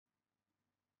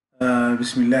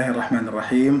بسم الله الرحمن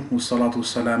الرحيم والصلاة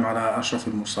والسلام على أشرف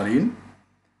المرسلين.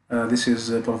 This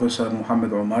is Professor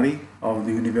Mohammed Omari of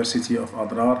the University of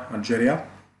Adrar, Algeria,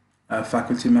 a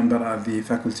faculty member at the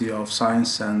Faculty of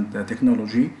Science and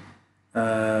Technology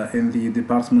in the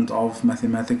Department of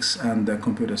Mathematics and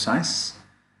Computer Science.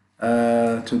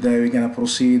 Today we're going to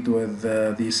proceed with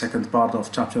the second part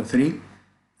of Chapter 3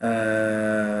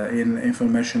 in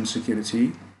Information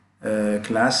Security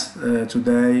class.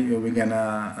 Today we're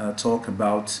gonna talk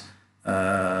about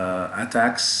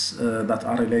attacks that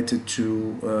are related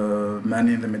to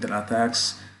man-in-the-middle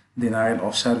attacks, denial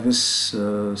of service,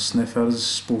 sniffers,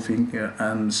 spoofing,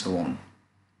 and so on.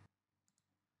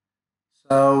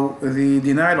 So the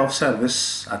denial of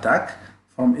service attack,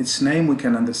 from its name we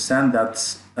can understand that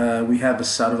we have a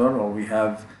server, or we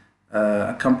have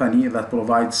a company that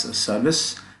provides a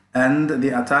service, and the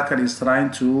attacker is trying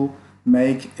to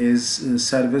make his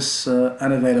service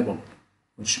unavailable,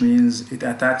 which means it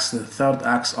attacks the third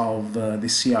axis of the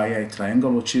CIA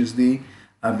triangle, which is the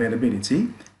availability.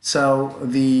 So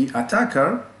the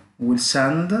attacker will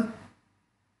send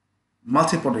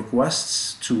multiple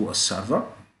requests to a server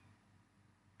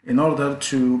in order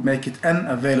to make it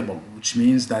unavailable, which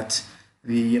means that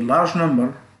the large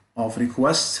number of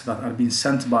requests that are being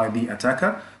sent by the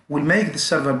attacker will make the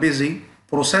server busy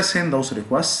processing those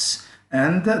requests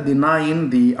and denying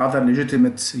the other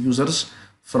legitimate users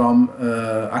from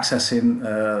accessing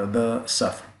the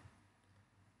server.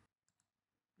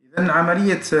 إذن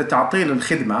عملية تعطيل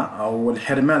الخدمة أو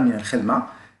الحرمان من الخدمة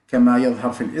كما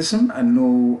يظهر في الاسم،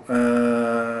 أنه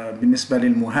بالنسبة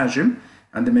للمهاجم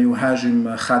عندما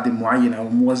يهاجم خادم معين أو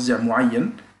موزع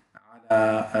معين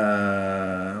على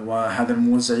وهذا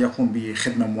الموزع يقوم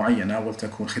بخدمة معينة،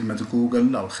 ولتكن خدمة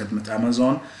جوجل أو خدمة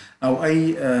أمازون أو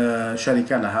أي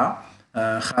شركة لها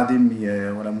خادم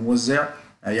ولا موزع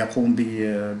يقوم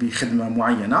بخدمة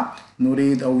معينة،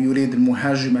 يريد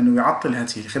المهاجم أن يعطل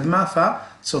هذه الخدمة،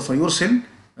 فسوف يرسل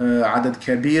عدد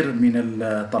كبير من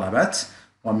الطلبات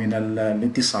ومن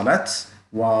الاتصالات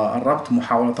والربط،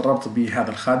 محاولة الربط بهذا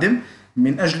الخادم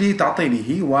من أجل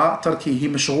تعطيله وتركه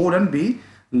مشغولا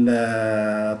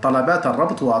بطلبات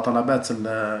الربط وطلبات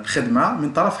الخدمة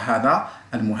من طرف هذا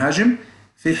المهاجم،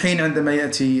 في حين عندما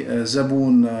يأتي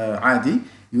زبون عادي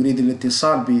يريد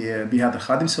الاتصال بهذا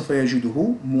الخادم سوف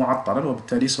يجده معطلا،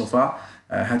 وبالتالي سوف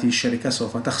هذه الشركة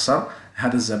سوف تخسر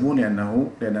هذا الزبون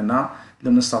لأننا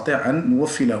لم نستطيع أن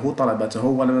نوفي له طلباته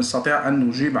ولم نستطيع أن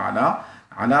نجيب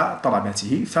على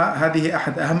طلباته. فهذه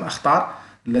أحد أهم أخطار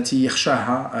التي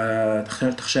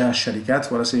تخشاها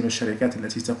الشركات، ولا سيما الشركات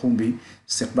التي تقوم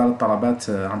باستقبال الطلبات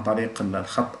عن طريق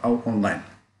الخط أو أونلاين.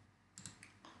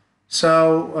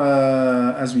 So,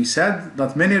 as we said,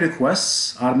 that many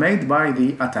requests are made by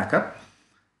the attacker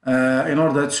in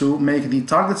order to make the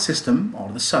target system or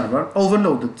the server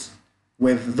overloaded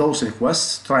with those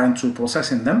requests, trying to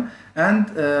processing them, and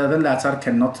the latter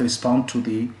cannot respond to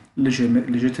the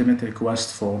legitimate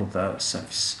request for the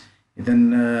service.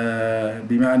 إذن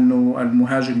بما أنه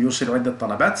المهاجم يرسل عدة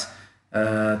طلبات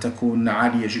تكون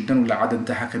عالية جدا ولا عدد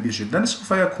نتاعها كبير جدا،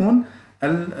 سوف يكون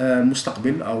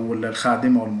المستقبل أو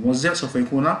الخادم أو الموزع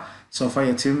سوف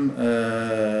يتم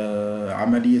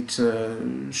عملية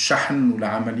شحن ولا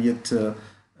عملية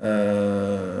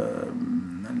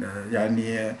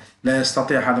يعني لا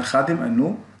يستطيع هذا الخادم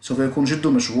أنه سوف يكون جدا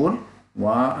مشغول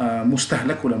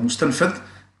ومستهلك ولا مستنفذ،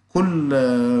 كل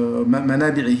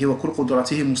منابعه وكل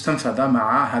قدراته مستنفذة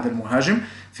مع هذا المهاجم،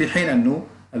 في حين أنه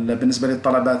بالنسبة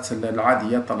للطلبات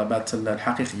العادية الطلبات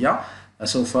الحقيقية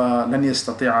سوف لن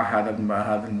يستطيع هذا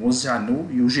الموزع أنه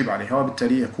يجيب عليها،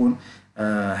 وبالتالي يكون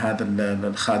هذا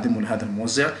الخادم وهذا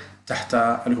الموزع تحت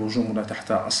الهجوم ولا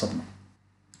تحت الصدمة.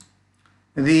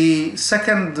 The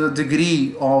second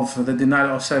degree of the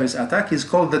denial of service attack is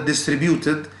called the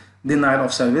distributed denial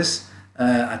of service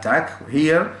attack.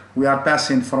 Here we are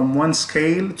passing from one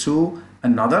scale to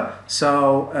another. So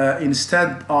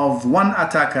instead of one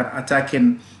attacker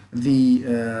attacking the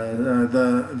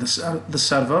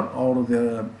server or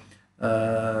the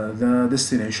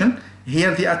destination,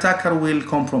 here the attacker will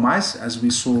compromise, as we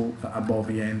saw above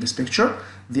here in this picture.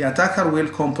 The attacker will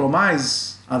compromise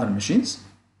other machines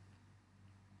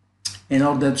in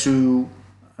order to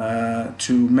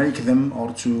make them or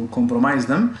to compromise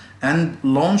them and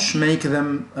launch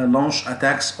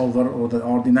attacks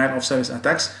or denial of service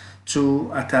attacks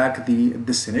to attack the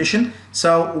destination. So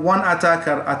one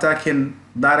attacker attacking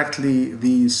directly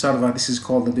the server, this is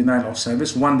called the denial of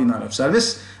service, one denial of service.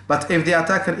 But if the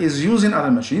attacker is using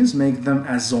other machines, make them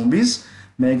as zombies,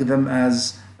 make them as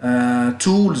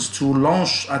tools to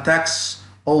launch attacks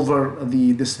over the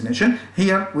destination.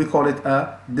 Here we call it a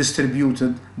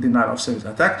distributed denial of service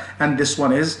attack, and this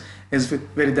one is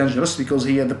very dangerous because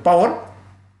here the power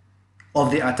of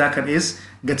the attacker is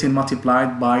getting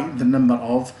multiplied by the number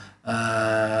of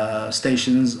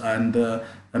stations and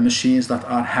machines that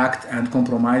are hacked and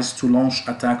compromised to launch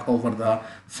attack over the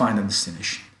final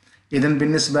destination. إذا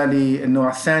بالنسبة للنوع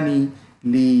الثاني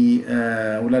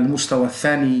ولا المستوى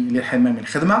الثاني للحرمان من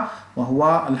الخدمة،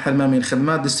 وهو الحرمان من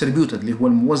الخدمة distributed اللي هو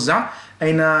الموزع،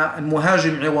 أين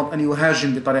المهاجم عوض أن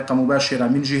يهاجم بطريقة مباشرة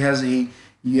من جهازه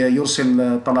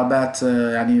يرسل طلبات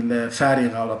يعني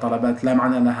فارغة ولا طلبات لا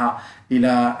معنى لها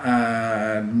إلى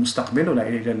المستقبل ولا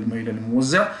إلى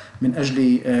الموزع من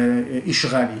أجل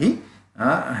إشغاله.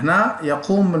 هنا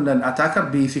يقوم الأتاكر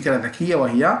بفكرة ذكية،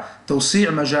 وهي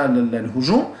توسيع مجال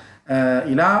الهجوم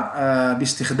إلى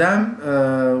باستخدام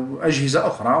أجهزة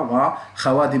أخرى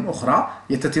وخوادم أخرى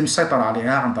يتم السيطرة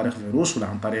عليها عن طريق فيروس ولا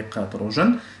عن طريق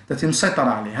تروجن، تتم السيطرة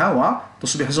عليها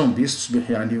وتصبح زومبيز، تصبح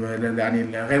يعني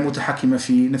غير متحكمة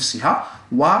في نفسها.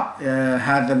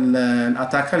 وهذا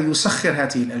الأتاكر يسخر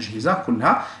هذه الأجهزة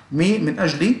كلها من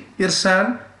أجل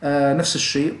إرسال نفس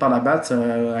الشيء، طلبات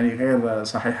يعني غير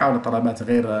صحيحة ولا طلبات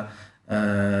غير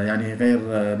يعني غير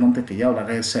منطقية ولا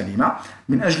غير سليمة،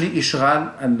 من أجل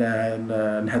إشغال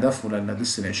الهدف ولا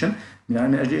الديستنيشن،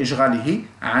 من أجل إشغاله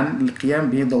عن القيام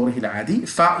بدوره العادي.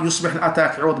 فيصبح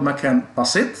الأتاك عوض ما كان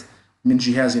بسيط من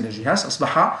جهاز إلى جهاز،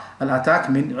 أصبح الأتاك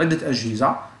من عدة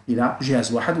أجهزة إلى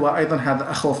جهاز واحد. وأيضا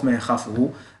هذا أخوف ما يخافه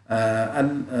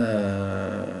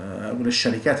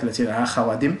الشركات التي لها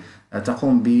خوادم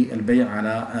تقوم بالبيع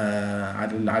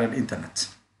على الإنترنت.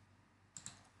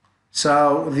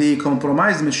 So the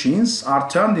compromised machines are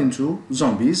turned into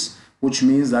zombies, which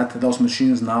means that those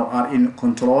machines now are in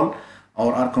control or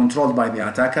are controlled by the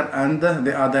attacker, and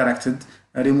they are directed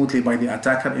remotely by the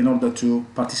attacker in order to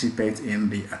participate in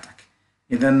the attack.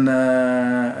 إذن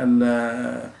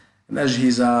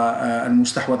الأجهزة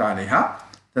المستحوذ عليها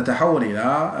تتحول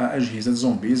إلى أجهزة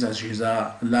زومبيز،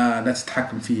 أجهزة لا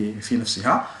تتحكم في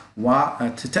نفسها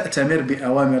وتأتمر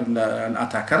بأوامر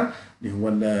الأتاكر اللي هو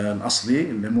الأصلي،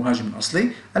 المهاجم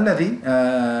الأصلي الذي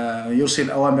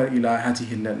يرسل أوامر إلى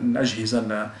هذه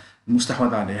الأجهزة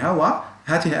المستحوذ عليها،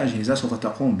 وهذه الأجهزة سوف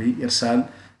تقوم بإرسال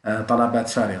طلبات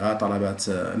فارغة، طلبات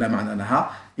لا معنى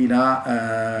لها إلى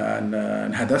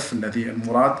الهدف الذي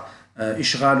المراد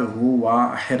إشغاله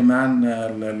وحرمان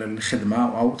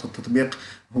الخدمة أو تطبيق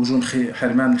هجوم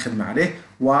حرمان الخدمة عليه.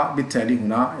 وبالتالي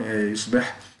هنا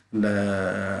يصبح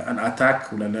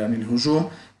الأتاك ولا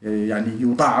الهجوم يعني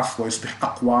يضاعف ويصبح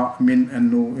أقوى من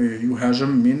أنه يهاجم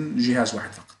من جهاز واحد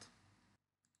فقط.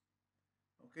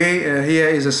 Okay, here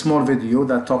is a small video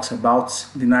that talks about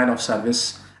denial of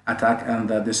service attack and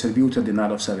the distributed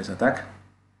denial of service attack.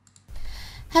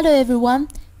 Hello everyone.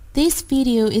 This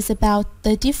video is about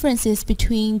the differences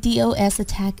between DOS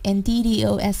attack and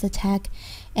DDoS attack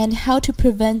and how to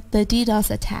prevent the DDoS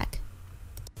attack.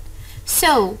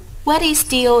 So, what is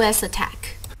DOS attack?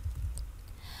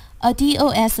 A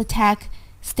DOS attack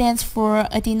stands for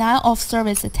a denial of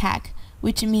service attack,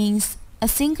 which means a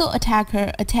single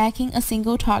attacker attacking a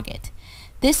single target.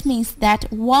 This means that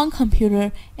one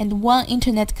computer and one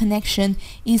internet connection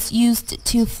is used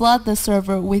to flood the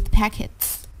server with packets.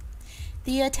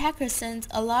 The attacker sends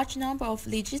a large number of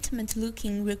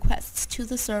legitimate-looking requests to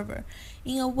the server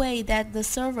in a way that the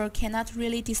server cannot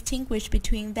really distinguish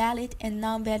between valid and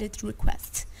non-valid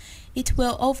requests. It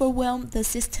will overwhelm the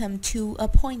system to a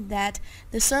point that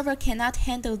the server cannot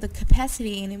handle the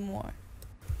capacity anymore.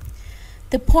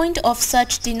 The point of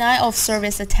such denial of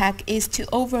service attack is to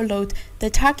overload the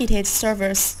targeted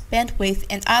server's bandwidth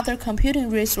and other computing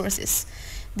resources.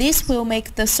 This will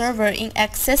make the server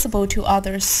inaccessible to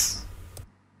others.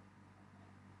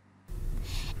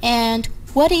 And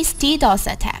what is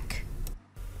DDoS attack?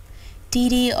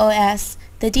 DDoS,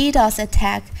 the DDoS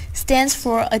attack, stands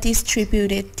for a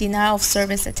distributed denial of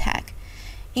service attack.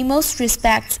 In most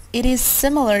respects, it is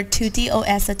similar to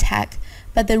DOS attack,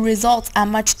 but the results are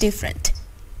much different.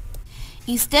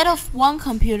 Instead of one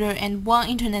computer and one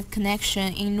internet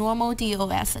connection in normal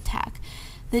DOS attack,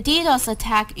 the DDoS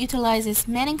attack utilizes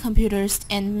many computers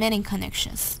and many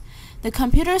connections. The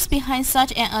computers behind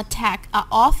such an attack are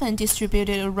often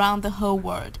distributed around the whole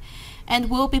world and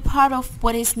will be part of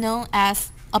what is known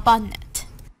as a botnet.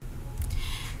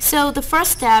 So the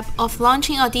first step of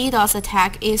launching a DDoS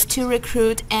attack is to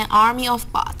recruit an army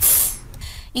of bots.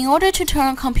 In order to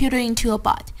turn a computer into a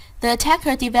bot, the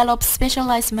attacker develops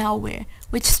specialized malware,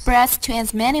 which spreads to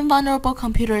as many vulnerable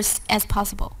computers as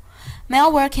possible.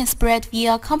 Malware can spread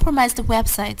via compromised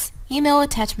websites, email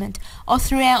attachment, or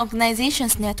through an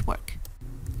organization's network.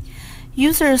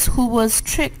 Users who was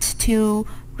tricked to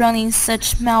running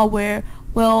such malware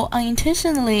will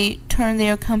unintentionally turn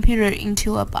their computer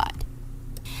into a bot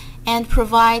and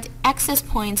provide access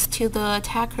points to the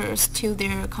attackers to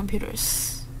their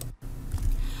computers.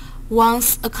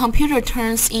 Once a computer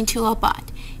turns into a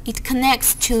bot, it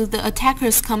connects to the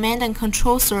attacker's command and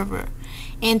control server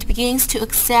and begins to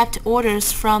accept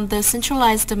orders from the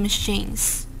centralized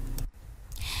machines.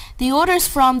 The orders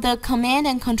from the command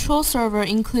and control server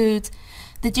include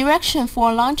the direction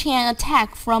for launching an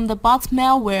attack from the bot's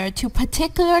malware to a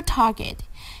particular target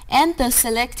and the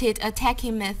selected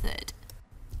attacking method.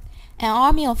 An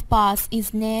army of bots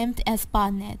is named as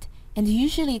botnet and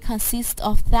usually consists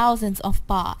of thousands of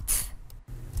bots.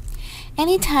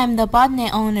 Anytime the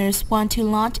botnet owners want to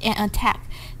launch an attack,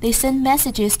 they send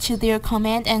messages to their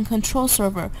command and control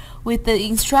server with the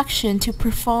instruction to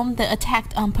perform the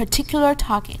attack on a particular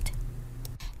target.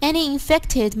 Any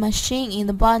infected machine in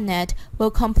the botnet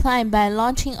will comply by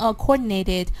launching a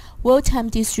coordinated, real-time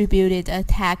distributed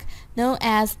attack known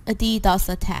as a DDoS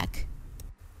attack.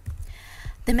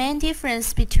 The main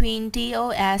difference between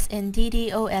DOS and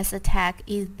DDoS attack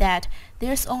is that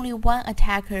there's only one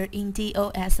attacker in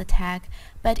DOS attack,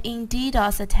 but in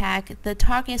DDoS attack, the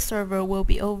target server will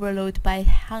be overloaded by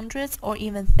hundreds or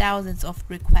even thousands of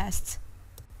requests.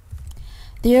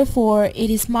 Therefore, it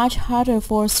is much harder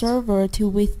for a server to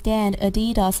withstand a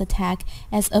DDoS attack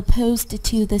as opposed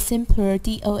to the simpler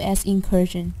DOS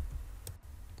incursion.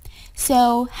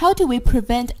 So, how do we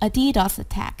prevent a DDoS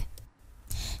attack?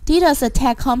 DDoS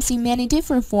attack comes in many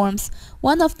different forms.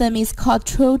 One of them is called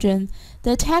Trojan.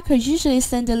 The attacker usually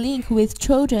sends a link with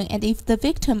Trojan, and if the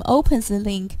victim opens the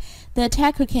link, the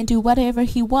attacker can do whatever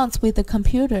he wants with the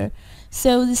computer.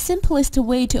 So the simplest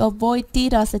way to avoid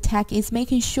DDoS attack is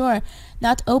making sure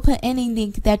not open any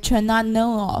link that you're not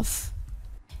known of.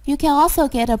 You can also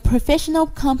get a professional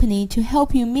company to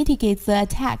help you mitigate the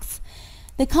attacks.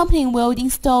 The company will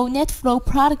install NetFlow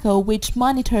protocol which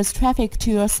monitors traffic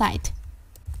to your site.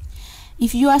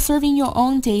 If you are serving your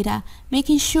own data,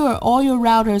 making sure all your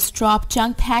routers drop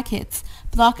junk packets,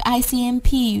 block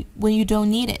ICMP when you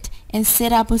don't need it, and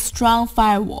set up a strong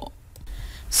firewall.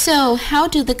 So, how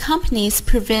do the companies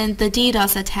prevent the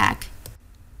DDoS attack?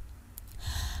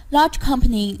 Large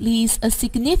companies lease a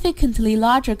significantly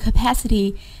larger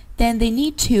capacity than they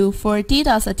need to for a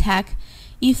DDoS attack.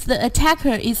 If the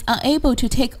attacker is unable to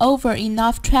take over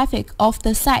enough traffic off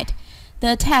the site,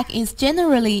 the attack is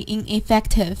generally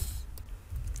ineffective.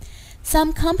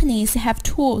 Some companies have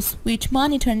tools which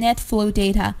monitor NetFlow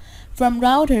data from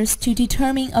routers to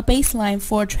determine a baseline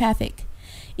for traffic.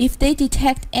 If they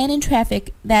detect any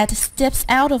traffic that steps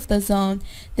out of the zone,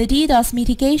 the DDoS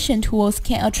mitigation tools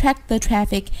can attract the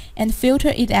traffic and filter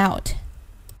it out.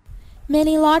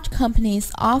 Many large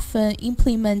companies often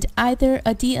implement either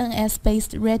a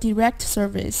DNS-based redirect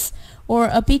service or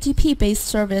a BGP-based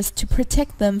service to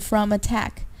protect them from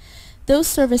attack. Those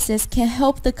services can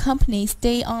help the company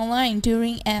stay online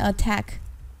during an attack.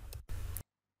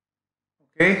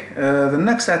 Okay, the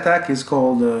next attack is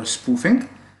called spoofing.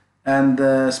 And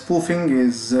spoofing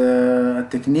is a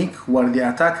technique where the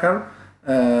attacker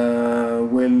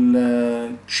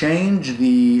will change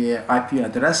the IP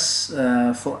address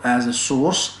as a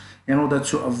source in order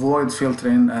to avoid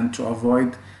filtering and to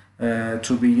avoid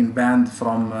to being banned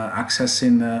from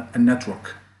accessing a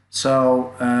network.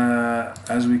 So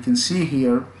as we can see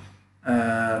here,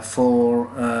 for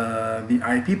the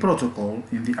IP protocol,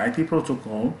 in the IP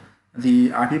protocol, the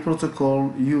IP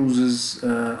protocol uses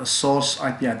a source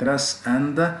IP address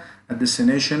and a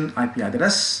destination IP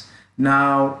address.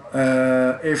 Now,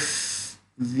 if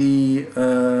the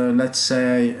let's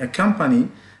say a company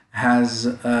has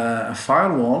a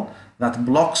firewall that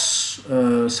blocks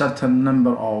a certain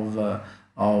number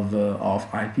of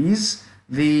IPs,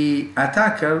 the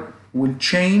attacker will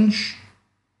change.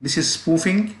 This is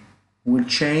spoofing. Will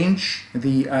change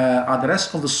the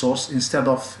address of the source instead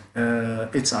of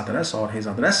its address or his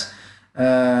address.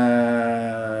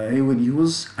 He will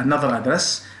use another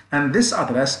address, and this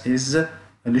address is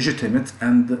legitimate,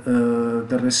 and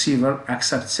the receiver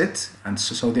accepts it, and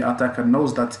so the attacker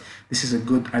knows that this is a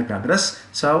good IP address,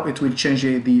 so it will change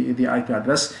the IP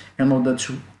address in order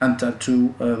to enter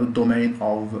to the domain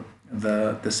of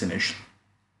the destination.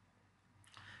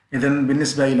 إذن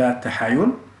بالنسبة إلى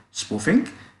التحايل spoofing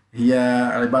هي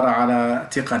عبارة على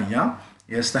تقنية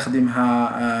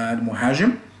يستخدمها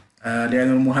المهاجم،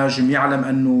 لأن المهاجم يعلم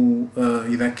أنه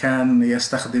إذا كان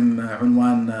يستخدم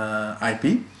عنوان IP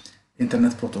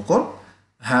إنترنت بروتوكول،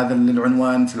 هذا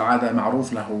العنوان في العادة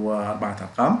معروف له 4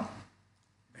 أرقام،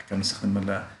 كان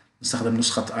نستخدم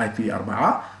نسخة IP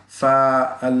 4،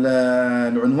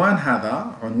 فالعنوان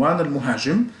هذا عنوان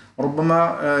المهاجم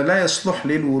ربما لا يصلح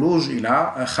للولوج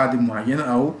إلى خادم معين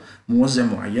أو موزع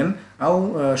معين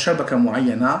أو شبكة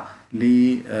معينة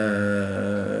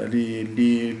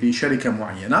لشركة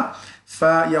معينة،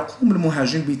 فيقوم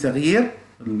المهاجم بتغيير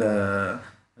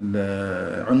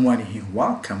عنوانه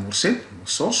هو كمرسل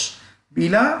والسورس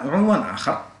إلى عنوان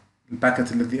آخر.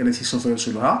 الباكت التي سوف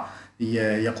يرسلها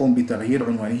يقوم بتغيير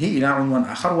عنوانه إلى عنوان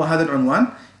آخر، وهذا العنوان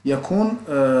يكون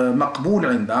مقبول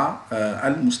عند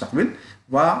المستقبل،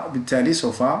 وبالتالي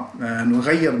سوف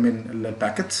نغير من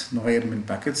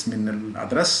الباكت من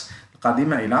الأدرس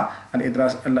القادمة إلى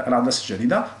الأدرس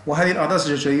الجديدة، وهذه الأدرس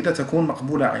الجديدة تكون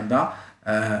مقبولة عند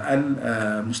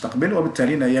المستقبل،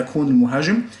 وبالتالي يكون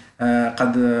المهاجم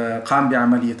قد قام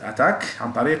بعملية أتاك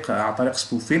عن طريق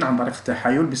سبوفين، عن طريق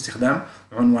التحايل باستخدام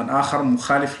عنوان آخر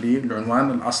مخالف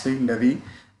للعنوان الأصلي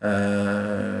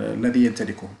الذي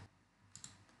يمتلكه.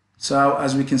 So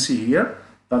as we can see here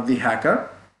that the hacker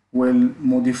will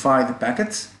modify the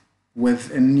packet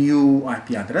with a new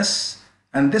IP address,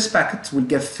 and this packet will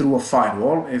get through a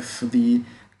firewall. If the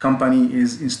company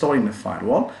is installing a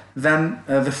firewall, then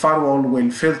the firewall will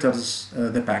filter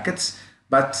the packets,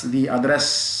 but the address,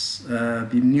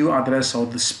 the new address or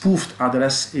the spoofed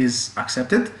address is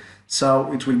accepted, so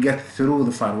it will get through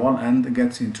the firewall and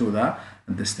get into the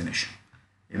destination.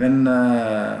 إذن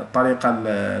الطريقة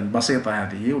البسيطة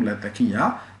هذه ولا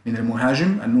الذكية من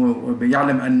المهاجم أنه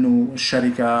يعلم أن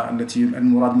الشركة التي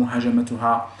المراد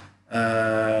مهاجمتها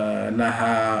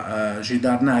لها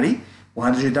جدار ناري،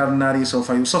 وهذا الجدار الناري سوف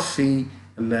يصفي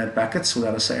الباكتس ولا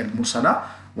الرسائل المرسلة،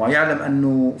 ويعلم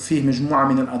أنه فيه مجموعة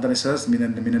من الأدريسز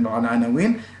من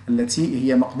العناوين التي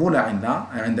هي مقبولة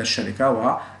عند الشركة،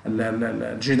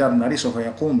 والجدار الناري سوف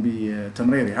يقوم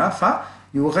بتمريرها،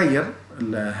 فيغير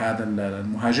هذا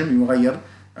المهاجم يغير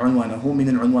عنوانه من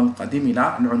العنوان القديم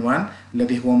إلى العنوان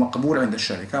الذي هو مقبول عند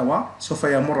الشركة، وسوف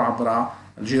يمر عبر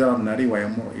الجدار الناري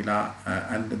ويمر إلى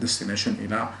الديستنيشن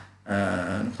إلى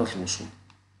نقطة الوصول.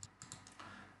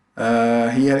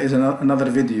 Here is another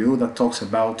video that talks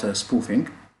about spoofing.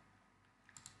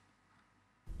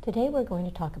 Today we're going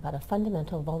to talk about a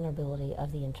fundamental vulnerability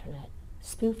of the internet,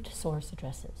 spoofed source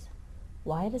addresses,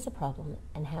 why it is a problem,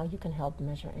 and how you can help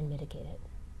measure and mitigate it.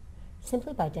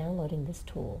 Simply by downloading this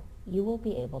tool, you will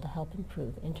be able to help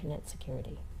improve internet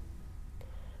security.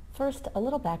 First, a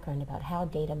little background about how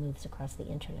data moves across the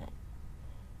internet.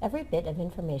 Every bit of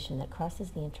information that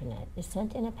crosses the internet is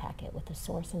sent in a packet with a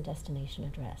source and destination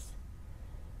address.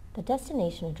 The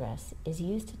destination address is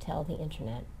used to tell the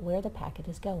internet where the packet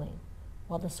is going,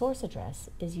 while the source address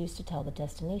is used to tell the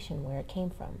destination where it came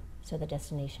from, so the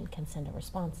destination can send a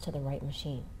response to the right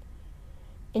machine.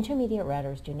 Intermediate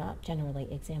routers do not generally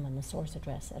examine the source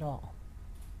address at all.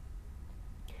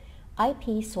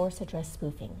 IP source address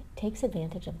spoofing takes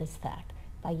advantage of this fact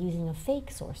by using a fake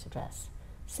source address,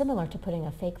 similar to putting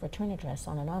a fake return address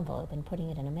on an envelope and putting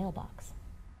it in a mailbox.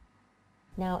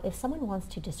 Now, if someone wants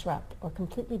to disrupt or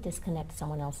completely disconnect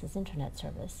someone else's internet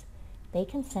service, they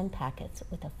can send packets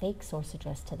with a fake source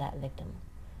address to that victim.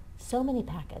 So many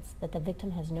packets that the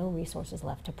victim has no resources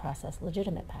left to process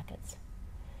legitimate packets.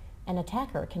 An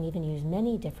attacker can even use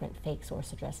many different fake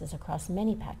source addresses across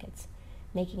many packets,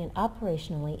 making it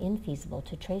operationally infeasible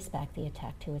to trace back the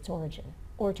attack to its origin,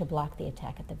 or to block the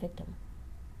attack at the victim.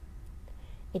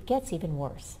 It gets even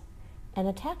worse. An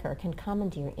attacker can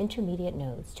commandeer intermediate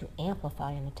nodes to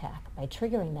amplify an attack by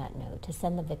triggering that node to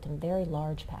send the victim very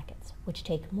large packets, which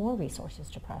take more resources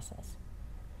to process.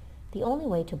 The only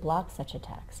way to block such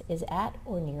attacks is at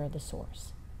or near the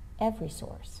source, every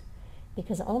source,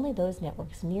 because only those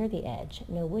networks near the edge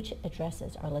know which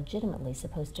addresses are legitimately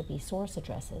supposed to be source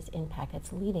addresses in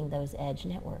packets leaving those edge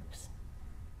networks.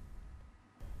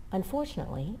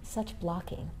 Unfortunately, such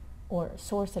blocking, or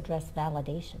source address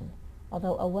validation,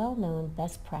 although a well-known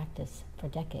best practice for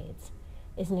decades,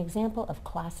 is an example of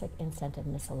classic incentive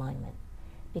misalignment,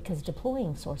 because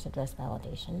deploying source address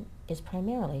validation is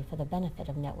primarily for the benefit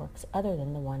of networks other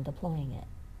than the one deploying it.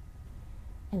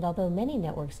 And although many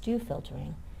networks do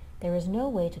filtering, there is no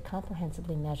way to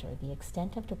comprehensively measure the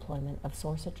extent of deployment of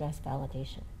source address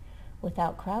validation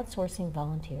without crowdsourcing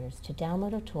volunteers to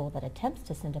download a tool that attempts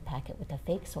to send a packet with a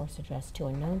fake source address to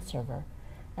a known server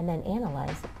and then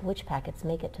analyze which packets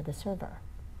make it to the server.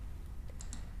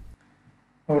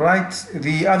 Alright,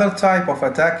 the other type of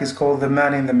attack is called the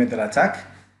man-in-the-middle attack,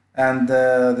 and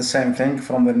the same thing,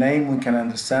 from the name we can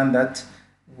understand that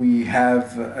we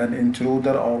have an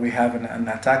intruder or we have an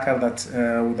attacker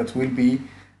that will be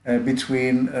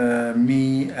between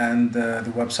me and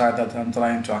the website that I'm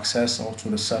trying to access, or to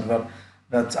the server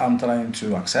that I'm trying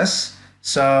to access.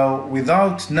 So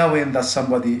without knowing that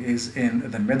somebody is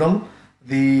in the middle,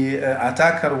 the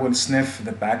attacker will sniff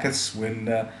the packets, will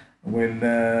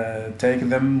take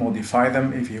them, modify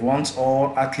them if he wants,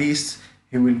 or at least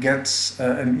he will get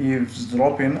an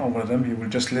eavesdropping over them. He will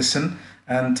just listen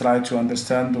and try to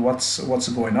understand what's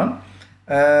going on.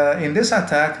 In this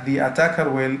attack, the attacker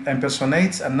will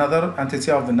impersonate another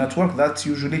entity of the network that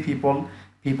usually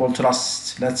people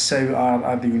trust. Let's say you are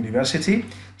at the university,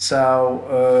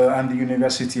 and the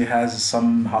university has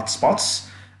some hotspots,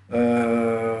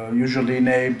 usually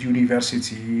named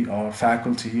university or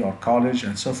faculty or college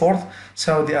and so forth.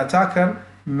 So the attacker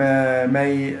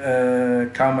may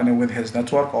come in with his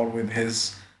network or with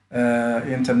his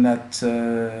internet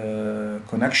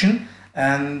connection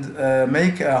and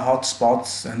make a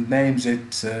hotspot and names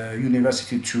it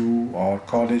University 2 or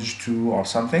College 2 or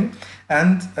something.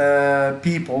 And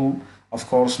people, of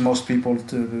course, most people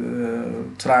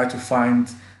try to find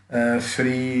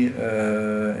free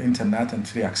internet and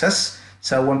free access.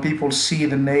 So when people see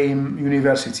the name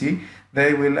university,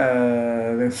 they will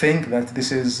they think that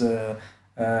this is a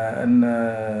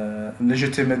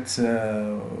legitimate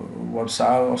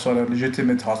website, or sorry, a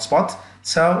legitimate hotspot.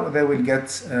 So they will get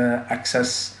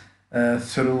access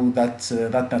through that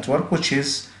network, which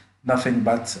is nothing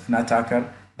but an attacker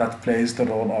that plays the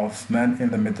role of man in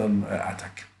the middle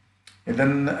attack.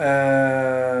 إذن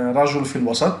رجل في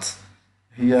الوسط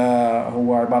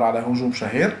هو عبارة على هجوم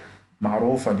شهير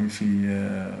معروف في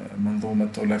منظومة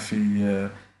ولا في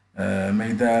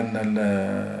ميدان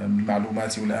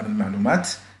المعلومات ولا أمن المعلومات.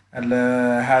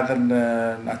 هذا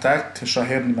الأتاك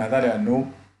شهير لماذا؟ لأنه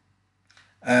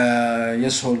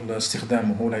يسهل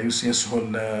استخدامه، لا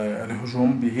يسهل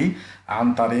الهجوم به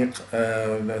عن طريق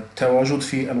التواجد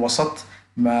في الوسط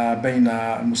ما بين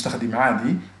المستخدم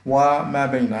عادي وما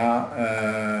بين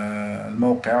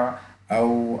الموقع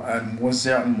أو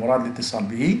الموزع المراد الاتصال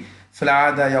به. في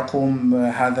العادة يقوم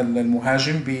هذا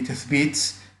المهاجم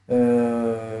بتثبيت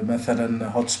مثلا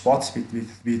هوت سبوت،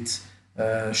 بتثبيت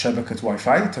شبكة واي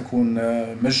فاي تكون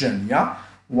مجانية،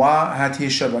 وهذه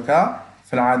الشبكة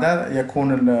في العادة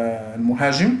يكون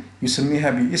المهاجم يسميها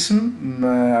باسم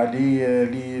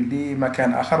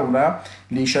لمكان آخر ولا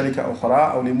لشركة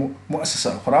أخرى أو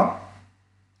لمؤسسة أخرى.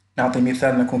 نعطي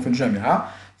مثال، نكون في الجامعة،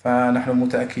 فنحن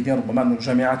متأكدين ربما أن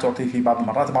الجامعة تعطي في بعض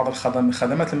المرات بعض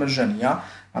الخدمات المجانية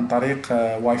عن طريق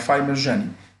واي فاي مجاني،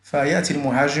 فيأتي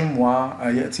المهاجم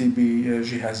ويأتي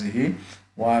بجهازه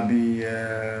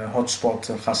وبهوت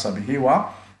سبوت الخاصة به و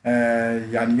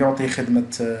يعني يعطي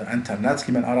خدمة انترنت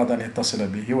لمن أراد أن يتصل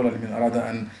به ولا لمن أراد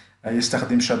أن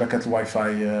يستخدم شبكة الواي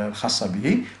فاي الخاصة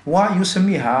به،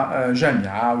 ويسميها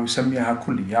جامعة ويسميها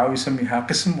كلية ويسميها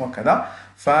قسم وكذا.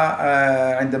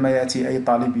 فعندما يأتي أي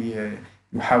طالب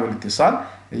يحاول الاتصال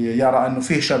يرى أنه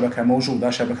فيه شبكة موجودة،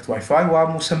 شبكة واي فاي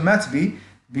ومسمات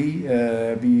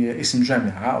باسم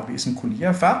جامعة أو باسم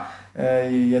كلية،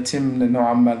 فيتم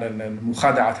نوعا ما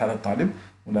مخادعة هذا الطالب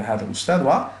ولا هذا الأستاذ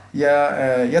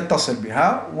ويتصل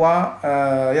بها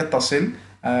ويتصل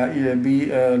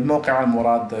بالموقع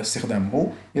المراد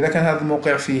استخدامه. إذا كان هذا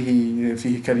الموقع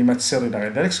فيه كلمات سر إلى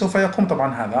غير ذلك، سوف يقوم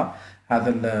طبعا هذا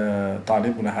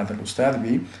الطالب ولا هذا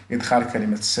الأستاذ بإدخال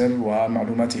كلمة السر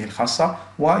ومعلوماته الخاصة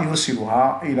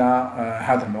ويرسلها إلى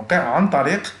هذا الموقع عن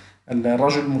طريق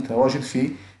الرجل المتواجد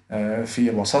في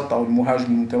الوسط أو المهاجم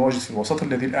المتواجد في الوسط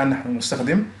الذي الآن نحن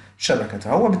نستخدم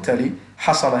شبكته. وبالتالي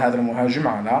حصل هذا المهاجم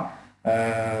على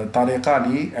طريقة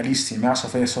للاستماع،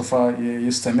 سوف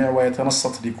يستمع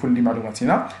ويتنصت لكل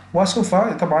معلوماتنا، وسوف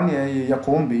طبعا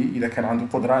يقوم إذا كان عنده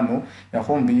قدرة أنه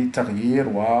يقوم بتغيير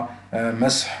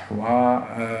ومسح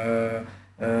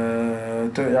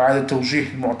وإعادة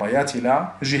توجيه المعطيات إلى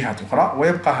جهات أخرى.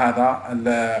 ويبقى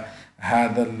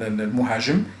هذا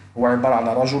المهاجم هو عبارة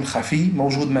على رجل خفي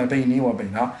موجود ما بيني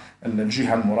وبين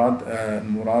الجهة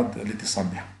المراد الاتصال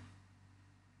بها.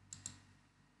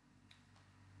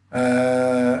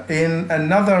 In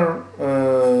another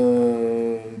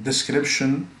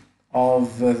description of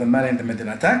the man-in-the-middle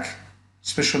attack,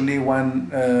 especially when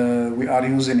we are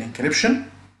using encryption,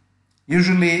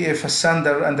 usually if a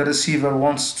sender and the receiver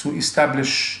wants to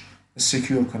establish a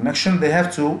secure connection, they have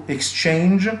to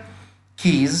exchange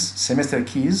keys, symmetric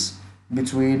keys,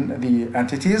 between the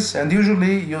entities, and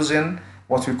usually using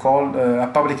what we call a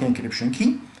public encryption key.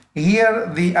 Here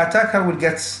the attacker will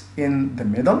get in the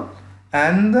middle,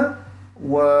 and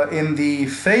in the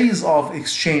phase of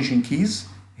exchanging keys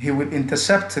he will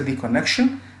intercept the connection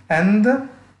and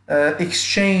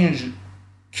exchange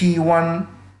key 1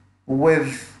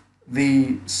 with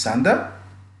the sender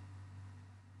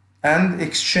and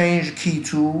exchange key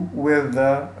 2 with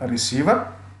the receiver.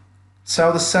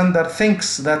 So the sender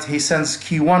thinks that he sends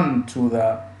key 1 to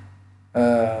the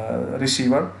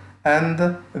receiver,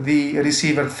 and the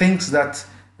receiver thinks that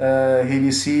he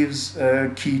receives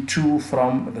key 2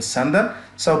 from the sender.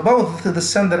 So both the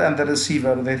sender and the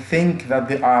receiver, they think that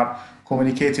they are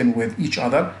communicating with each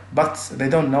other, but they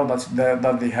don't know that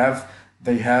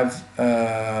they have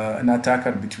an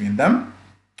attacker between them.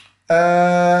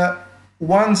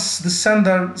 Once the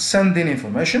sender sends in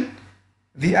information,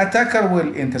 the attacker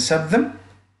will intercept them.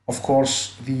 Of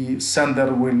course, the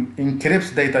sender will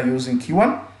encrypt data using key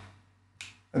 1.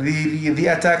 The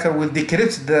attacker will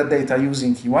decrypt the data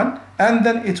using key 1, and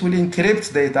then it will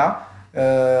encrypt data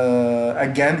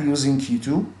again using key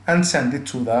 2 and send it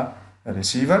to the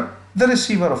receiver. The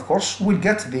receiver, of course, will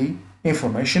get the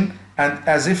information and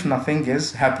as if nothing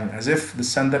is happening, as if the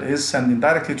sender is sending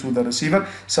directly to the receiver.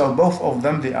 So both of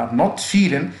them, they are not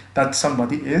feeling that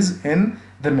somebody is in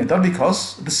the middle,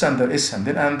 because the sender is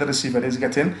sending and the receiver is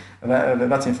getting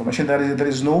that information. There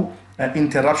is no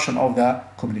interruption of the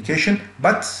communication,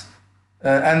 but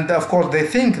and of course they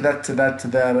think that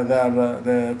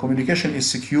the communication is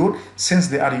secure since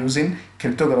they are using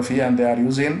cryptography and they are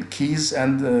using keys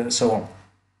and so on.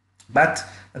 But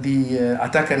the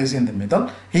attacker is in the middle.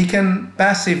 He can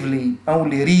passively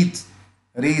only reads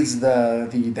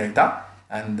the data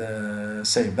and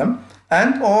save them,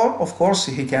 and or of course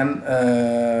he can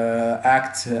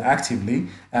act actively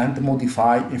and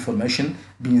modify information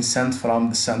being sent from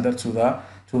the sender to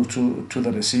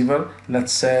the receiver.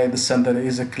 Let's say the sender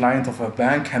is a client of a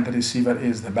bank and the receiver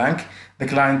is the bank. The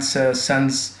client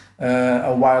sends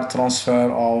a wire transfer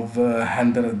of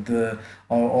 100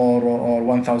 or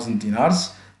 1,000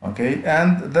 dinars, okay,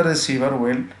 and the receiver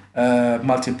will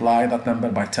multiply that number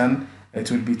by 10. It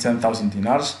will be 10,000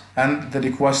 dinars, and the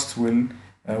request will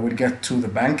get to the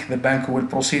bank. The bank will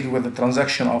proceed with the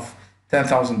transaction of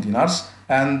 10,000 dinars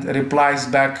and replies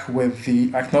back with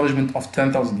the acknowledgement of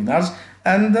 10,000 dinars,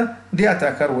 and the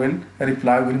attacker will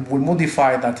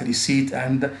modify that receipt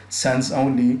and sends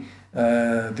only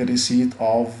the receipt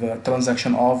of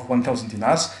transaction of 1,000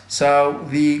 dinars. So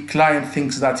the client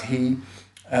thinks that he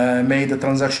made a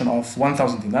transaction of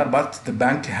 1,000 dinar, but the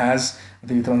bank has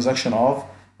the transaction of,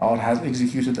 or has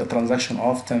executed a transaction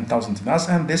of 10,000 dinars,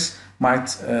 and this might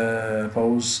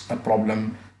pose a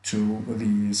problem to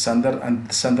the sender, and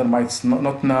the sender might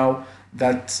not know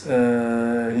that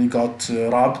he got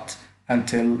robbed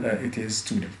until it is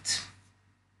too late.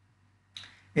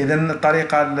 إذن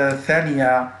الطريقة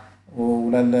الثانية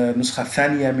ولا النسخة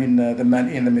الثانية من the man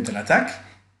in the middle attack،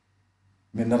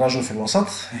 من الرجل في الوسط،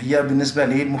 هي بالنسبة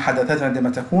لي المحادثات عندما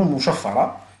تكون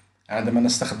مشفرة، عندما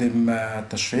نستخدم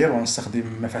التشفير ونستخدم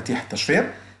مفاتيح التشفير.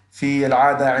 في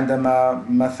العادة عندما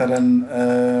مثلا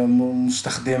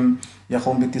مستخدم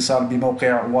يقوم باتصال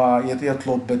بموقع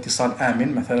ويطلب اتصال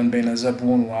آمن مثلا بين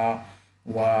زبون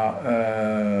وبنك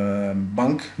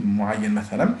معين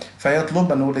مثلا،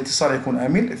 فيطلب أنه الاتصال يكون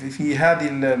آمن. في هذه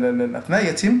الأثناء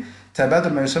يتم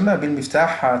تبادل ما يسمى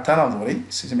بالمفتاح تناظري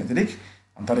سيمتريك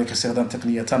عن طريق استخدام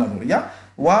تقنية تناظرية،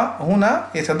 وهنا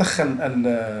يتدخل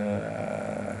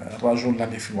الرجل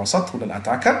الذي في الوسط ولا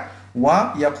الأتاكر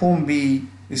ويقوم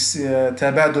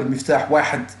بتبادل مفتاح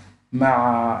واحد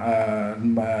مع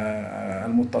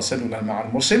المتصل ولا مع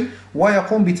المرسل،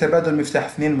 ويقوم بتبادل مفتاح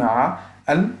اثنين مع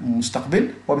المستقبل،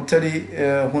 وبالتالي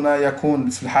هنا يكون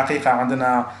في الحقيقة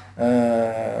عندنا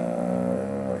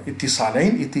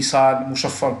اتصالين، اتصال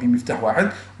مشفر بمفتاح واحد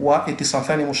واتصال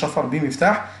ثاني مشفر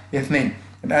بمفتاح اثنين.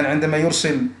 الآن عندما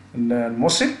يرسل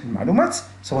المرسل المعلومات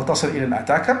سوف تصل إلى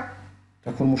الأتاكر،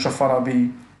 تكون مشفرة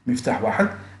بمفتاح واحد.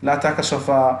 الأتاكر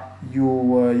سوف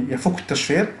يفك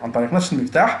التشفير عن طريق نفس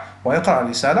المفتاح ويقرأ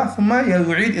الرسالة، ثم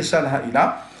يعيد إرسالها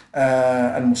إلى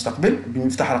المستقبل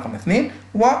بمفتاح رقم 2،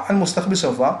 والمستقبل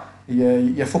سوف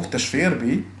يفك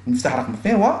التشفير بمفتاح رقم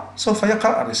 2 وسوف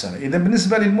يقرأ الرسالة. إذا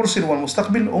بالنسبة للمرسل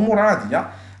والمستقبل أمور عادية،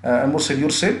 المرسل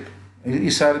يرسل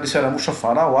رسالة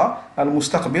مشفرة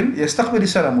والمستقبل يستقبل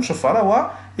رسالة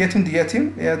مشفرة ويتم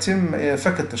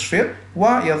فك التشفير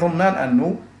ويظنان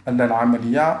أنه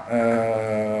العملية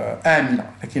آمنة،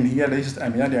 لكن هي ليست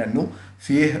آمنة لأنه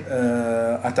فيه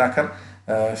أتاكر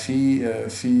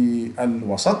في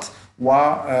الوسط.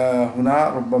 وهنا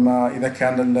ربما إذا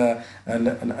كان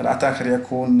الأتاكر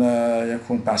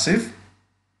يكون باسيف،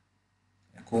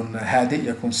 يكون هادئ،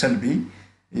 يكون سلبي،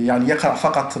 يعني يقرأ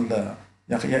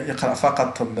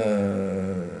فقط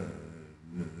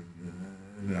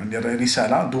يعني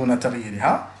الرسالة دون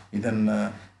تغييرها، إذا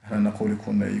نقول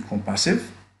يكون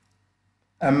باسيف.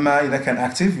 أما إذا كان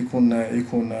أكتيف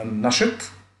يكون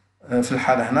نشط، في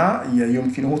الحالة هنا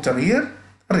يمكنه تغيير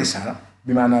الرسالة،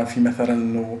 بمعنى في مثلا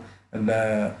أنه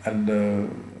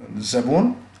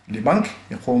الزبون لبنك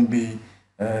يقوم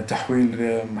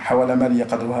بتحويل حوالة مالية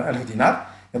قدرها 1000 دينار،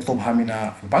 يطلبها من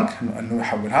البنك أنه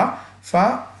يحولها.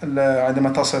 فعندما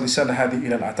تصل رسالة هذه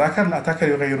إلى الأتاكر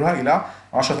يغيرها إلى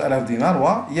 10,000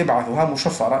 دينار ويبعثها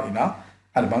مشفرة إلى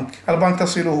البنك. البنك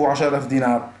تصله 10,000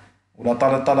 دينار، ولا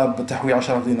طلب تحويل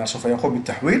 10,000 دينار سوف يقوم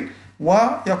بالتحويل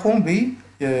ويقوم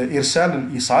بإرسال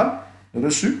الإيصال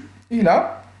رسو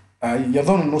إلى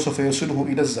يظن أنه سوف يرسله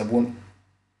إلى الزبون،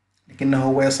 لكنه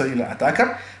هو يصل إلى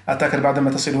الأتاكر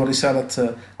بعدما تصله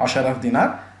رسالة 10,000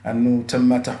 دينار أنه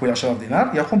تم تحويل 10,000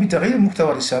 دينار يقوم بتغيير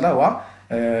محتوى الرسالة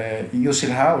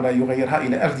ويرسلها ولا يغيرها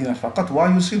إلى 1,000 دينار فقط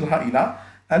ويرسلها إلى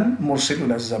المرسل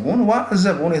إلى الزبون،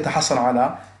 والزبون يتحصل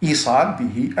على إيصال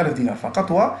به 1,000 دينار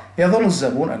فقط، ويظن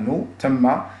الزبون أنه تم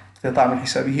اقتطاع من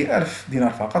حسابه 1,000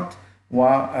 دينار فقط،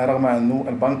 ورغم أنه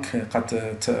البنك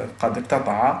قد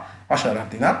اقتطع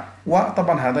 10,000 دينار.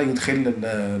 وطبعا هذا يدخل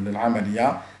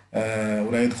العملية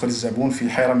ولا يدخل الزبون في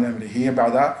حيرة من أمره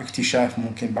بعد اكتشاف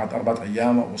ممكن بعد 4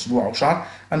 أيام أو أسبوع أو شهر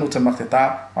أنه تم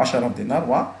اقتطاع 10,000 دينار،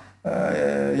 و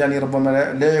يعني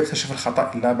ربما لا يكتشف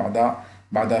الخطأ إلا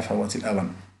بعد فوات الأوان.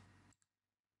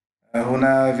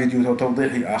 هنا فيديو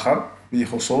توضيحي آخر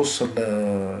بخصوص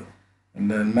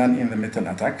المان in the middle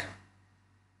attack.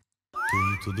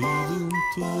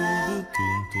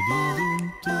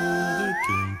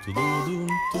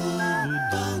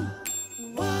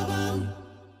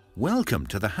 Welcome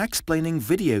to the Hacksplaining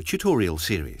video tutorial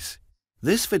series.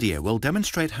 This video will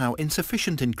demonstrate how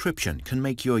insufficient encryption can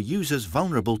make your users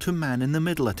vulnerable to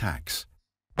man-in-the-middle attacks.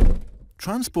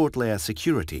 Transport Layer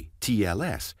Security,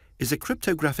 TLS, is a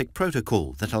cryptographic protocol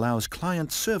that allows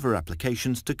client-server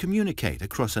applications to communicate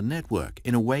across a network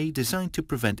in a way designed to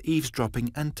prevent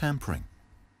eavesdropping and tampering.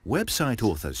 Website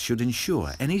authors should ensure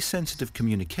any sensitive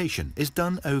communication is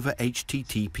done over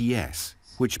HTTPS,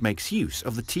 which makes use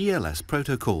of the TLS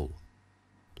protocol.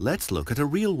 Let's look at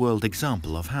a real-world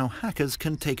example of how hackers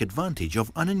can take advantage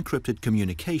of unencrypted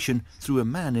communication through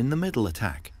a man-in-the-middle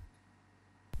attack.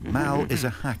 Mal is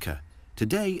a hacker.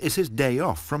 Today is his day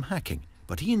off from hacking,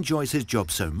 but he enjoys his job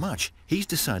so much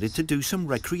he's decided to do some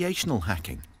recreational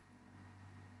hacking.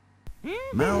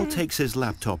 Mal takes his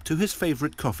laptop to his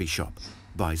favorite coffee shop,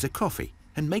 buys a coffee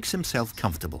and makes himself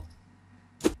comfortable.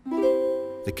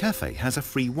 The cafe has a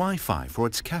free Wi-Fi for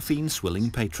its caffeine-swilling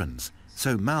patrons,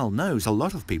 so Mal knows a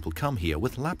lot of people come here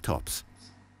with laptops.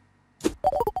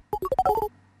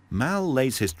 Mal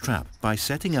lays his trap by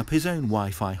setting up his own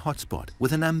Wi-Fi hotspot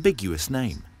with an ambiguous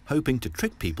name, hoping to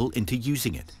trick people into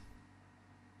using it.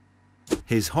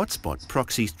 His hotspot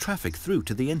proxies traffic through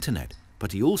to the internet,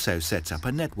 but he also sets up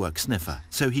a network sniffer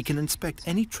so he can inspect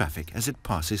any traffic as it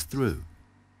passes through.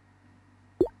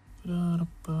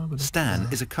 Stan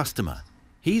is a customer.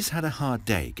 He's had a hard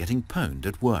day getting pwned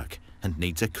at work and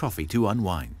needs a coffee to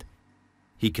unwind.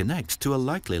 He connects to a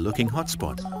likely-looking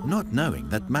hotspot, not knowing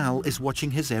that Mal is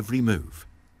watching his every move.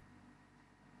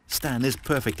 Stan is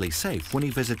perfectly safe when he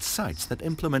visits sites that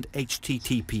implement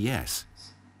HTTPS.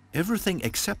 Everything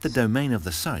except the domain of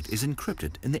the site is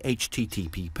encrypted in the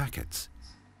HTTP packets.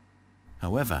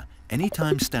 However,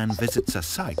 anytime Stan visits a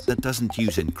site that doesn't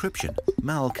use encryption,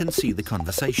 Mal can see the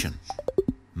conversation.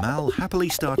 Mal happily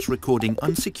starts recording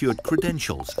unsecured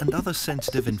credentials and other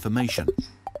sensitive information.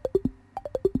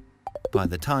 By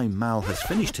the time Mal has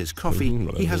finished his coffee,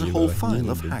 he has a whole file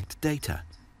of hacked data.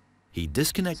 He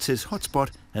disconnects his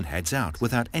hotspot and heads out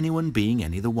without anyone being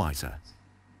any the wiser.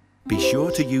 Be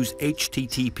sure to use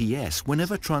HTTPS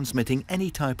whenever transmitting any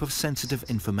type of sensitive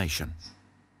information.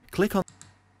 Click on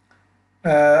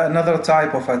Another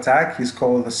type of attack is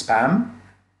called the spam.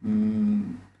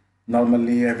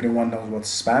 Normally everyone knows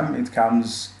what's spam. It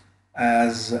comes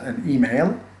as an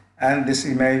email, and this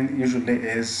email usually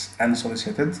is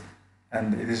unsolicited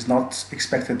and it is not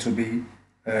expected to be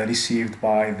received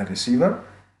by the receiver.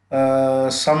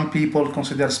 Some people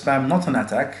consider spam not an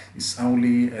attack, it's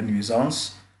only a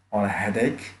nuisance or a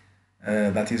headache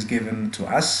that is given to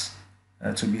us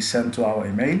to be sent to our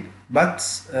email. But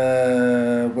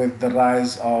with the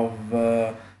rise of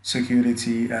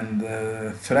security and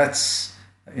threats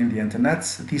in the internet,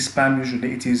 the spam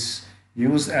usually it is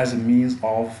used as a means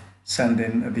of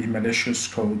sending the malicious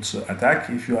codes attack.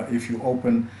 If you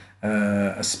open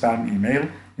a spam email,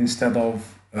 instead of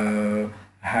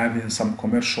having some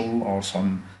commercial or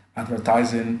some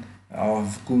advertising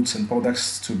of goods and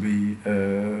products to be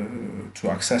to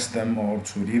access them or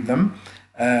to read them,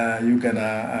 you're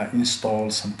gonna install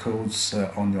some codes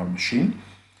on your machine.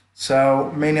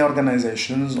 So many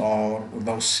organizations or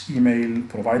those email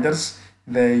providers,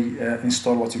 they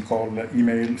install what you call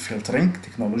email filtering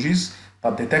technologies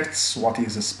that detects what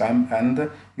is a spam and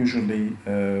usually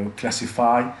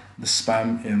classify the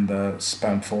spam in the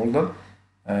spam folder.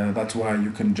 That's why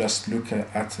you can just look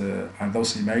at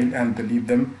those emails and delete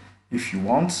them if you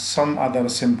want. Some other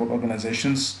simple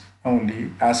organizations only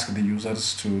ask the users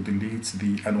to delete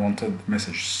the unwanted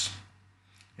messages.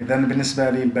 إذا بالنسبة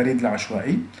للبريد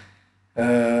العشوائي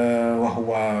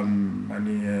وهو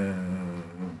يعني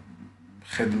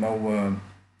خدمة أو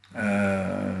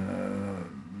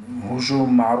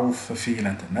هجوم معروف في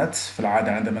الانترنت. في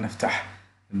العادة عندما نفتح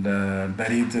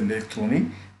البريد الالكتروني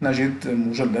نجد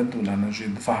مجلد ولا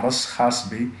نجد فهرس خاص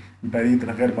بالبريد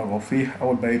الغير مرغوب فيه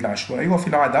أو البريد العشوائي، وفي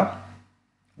العادة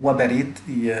هو بريد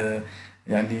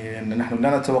يعني نحن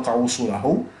لا نتوقع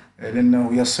وصوله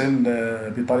لأنه يصل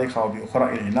بطريقة أو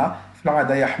بأخرى إلينا. في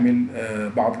العادة يحمل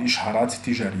بعض الإشعارات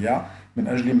التجارية من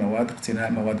أجل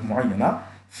اقتناء مواد معينة،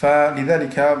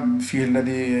 فلذلك فيه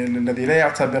الذي لا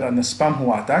يعتبر أن سبام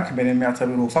هو أتاك، بينما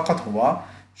يعتبره فقط هو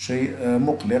شيء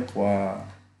مقلق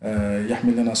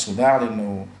ويحمل لنا صداع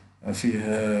لأنه فيه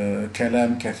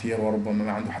كلام كثير وربما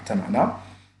ما عنده حتى معنى.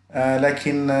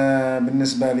 لكن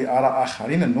بالنسبة لآراء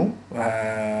آخرين أنه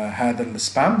هذا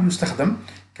السبام يستخدم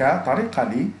كطريقة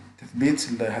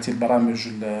لتثبيت هذه البرامج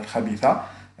الخبيثة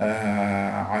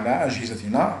على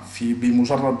أجهزتنا.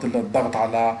 بمجرد الضغط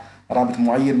على رابط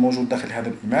معين موجود داخل هذا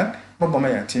الإيميل ربما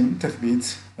يتم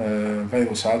تثبيت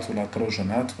فيروسات ولا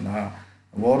تروجانات ولا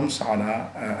وورمز على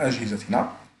أجهزتنا.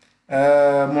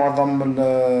 معظم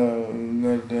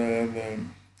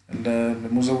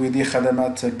المزودي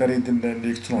خدمات البريد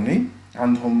الإلكتروني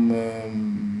عندهم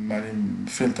يعني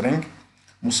فلترينج،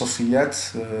 مصفيات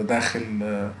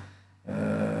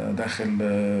داخل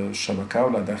الشبكة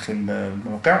ولا داخل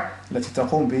الموقع التي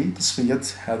تقوم بتصفية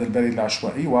هذا البريد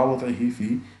العشوائي ووضعه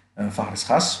في فهرس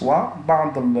خاص.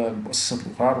 وبعض المؤسسات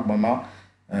الأخرى ربما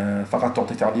فقط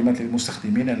تعطي تعليمات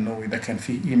للمستخدمين أنه إذا كان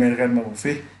فيه إيميل غير مرغوب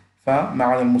فيه فما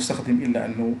على المستخدم إلا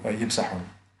أنه يمسحه.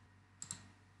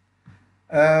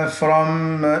 From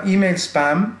email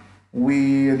spam,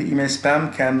 the email spam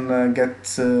can get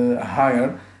higher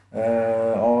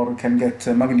or can get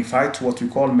magnified to what we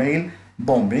call mail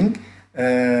bombing,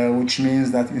 which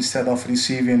means that instead of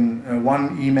receiving one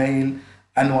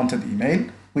unwanted email,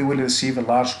 we will receive a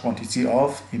large quantity of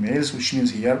emails, which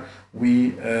means here we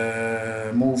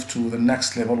move to the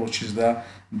next level, which is the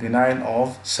denial of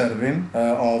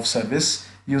service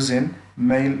using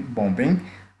mail bombing.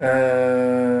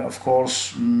 Of course,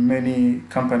 many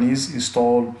companies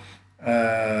install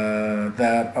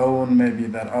their own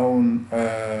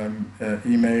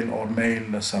email or mail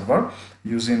server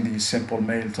using the simple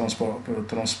mail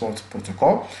transport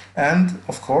protocol. And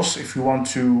of course, if you want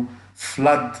to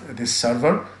flood this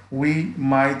server, we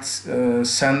might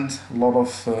send a lot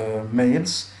of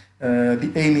mails. The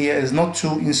aim here is not to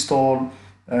install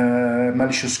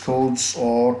malicious codes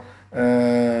or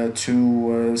to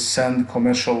send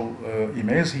commercial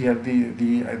emails. Here,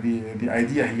 the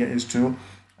idea here is to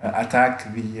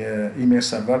attack the email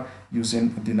server using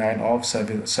denial of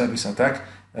service attack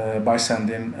by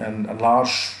sending a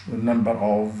large number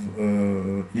of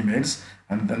emails,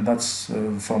 and then that's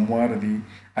from where the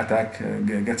attack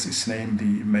gets its name,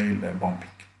 the mail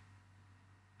bombing.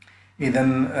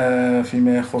 إذن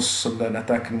فيما يخص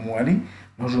الأتاك الموالي،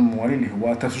 الهجوم الموالي اللي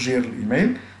هو تفجير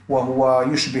الإيميل، وهو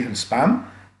يشبه السبام،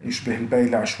 يشبه البريد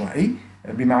العشوائي،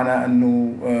 بمعنى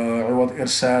أنه عوض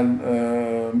إرسال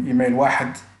إيميل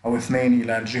واحد أو اثنين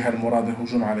إلى الجهة المراد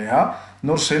الهجوم عليها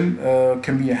نرسل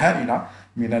كمية هائلة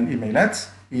من الإيميلات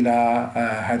إلى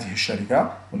هذه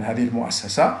الشركة وهذه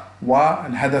المؤسسة،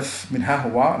 والهدف منها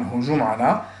هو الهجوم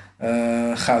على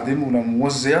خادم ولا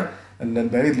موزع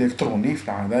البريد الإلكتروني. في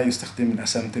العادة يستخدم ال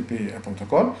SMTP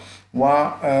بروتوكول،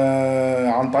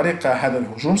 وعن طريق هذا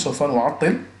الهجوم سوف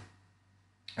نعطل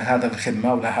هذا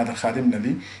الخدمة ولا هذا الخادم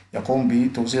الذي يقوم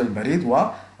بتوزيع البريد،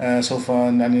 وسوف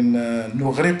يعني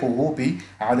نغرقه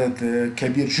بعدد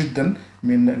كبير جدا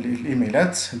من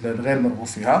الإيميلات الغير مرغوب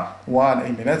فيها،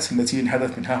 والإيميلات التي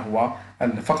الهدف منها هو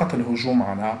فقط الهجوم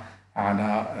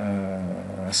على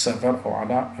السيرفر أو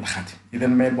على الخادم. إذا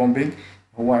الميل بومبينج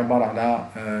هو عبارة على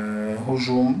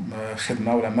هجوم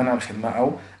خدمة ولا منع الخدمة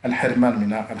أو الحرمان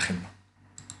من الخدمة.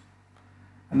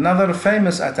 Another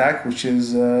famous attack, which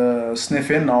is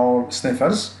sniffing or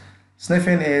sniffers.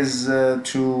 Sniffing is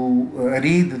to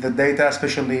read the data,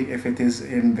 especially if it is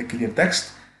in the clear text.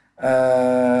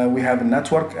 We have a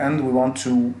network and we want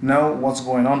to know what's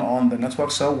going on the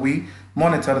network, so we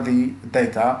monitor the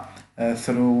data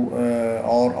through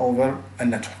or over a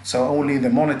network. So only the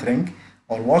monitoring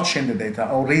or watching the data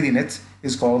or reading it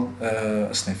is called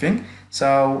sniffing. So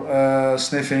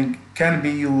sniffing can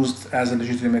be used as a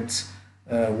legitimate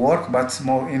work, but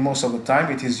in most of the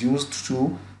time it is used to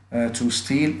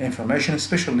steal information,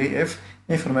 especially if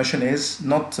information is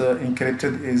not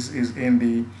encrypted, is in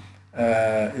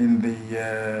the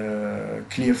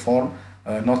clear form,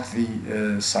 not the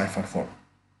cipher form.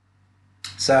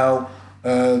 So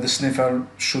the sniffer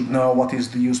should know what is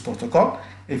the use protocol.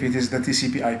 If it is the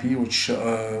TCP/IP,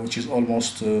 which is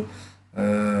almost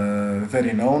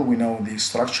very known, we know the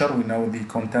structure, we know the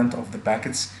content of the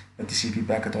packets, the TCP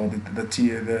packet or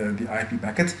the IP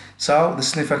packet. So the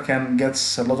sniffer can get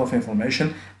a lot of information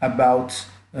about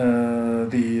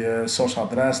the source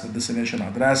address, the destination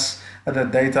address, the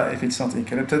data if it's not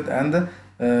encrypted, and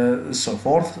so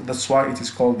forth. That's why it is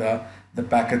called the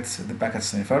packet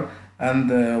sniffer. And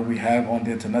we have on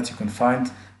the internet, you can find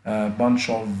a bunch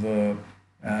of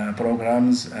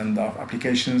programs and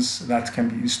applications that can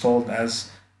be installed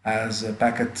as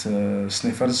packet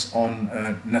sniffers on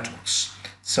networks.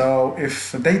 So if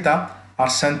data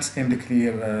are sent in the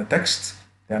clear text,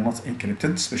 they are not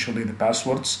encrypted, especially the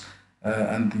passwords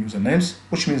and the usernames,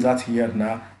 which means that here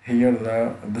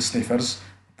the sniffers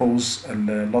pose a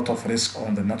lot of risk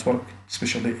on the network,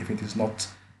 especially if it is not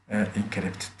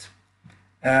encrypted.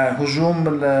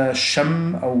 هجوم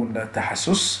الشم أو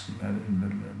التحسس،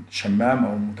 الشمام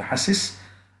أو المتحسس،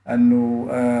 أنه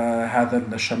هذا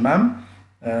الشمام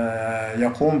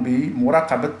يقوم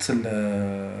بمراقبة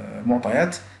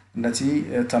المعطيات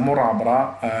التي تمر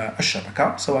عبر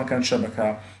الشبكة، سواء كانت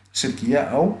شبكة سلكية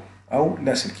أو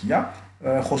لا سلكية،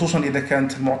 خصوصا إذا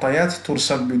كانت المعطيات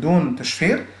ترسل بدون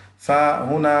تشفير.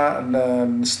 فهنا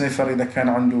السنيفر إذا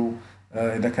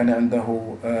كان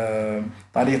عنده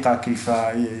طريقة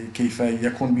كيف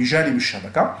يكون بجانب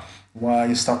الشبكة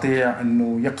ويستطيع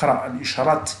أنه يقرأ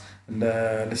الإشارات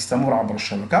التي تمر عبر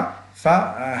الشبكة،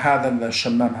 فهذا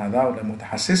الشمام هذا ولا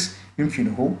المتحسس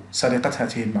يمكنه سرقة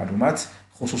هذه المعلومات،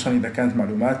 خصوصا إذا كانت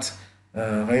معلومات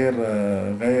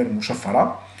غير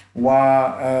مشفرة.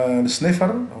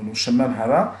 والسنيفر أو الشمام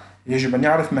هذا يجب أن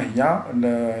يعرف ما هي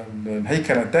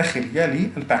الهيكلة الداخلية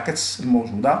للباكتس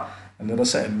الموجودة،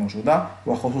 الرسائل الموجودة،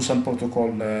 وخصوصا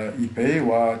بروتوكول IP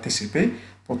و TCP،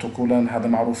 بروتوكولان هذا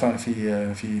معروفان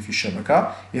في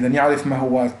الشبكة. إذا يعرف ما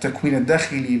هو التكوين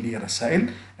الداخلي للرسائل،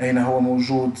 أين هو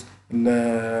موجود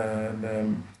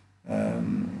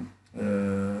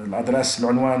الأدرس،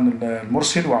 العنوان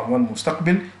المرسل وعنوان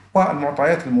المستقبل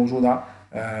والمعطيات الموجودة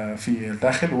في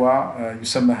الداخل.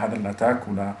 ويسمى هذا الأتاك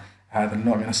ولا هذا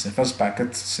النوع من السنيفرز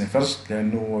باكت سنيفرز،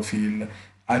 لأنه في ال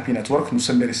IP نتورك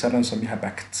نسمي رسالة نسميها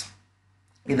باكت.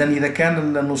 إذا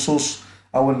كان النصوص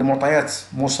أو المعطيات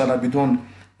موصلة بدون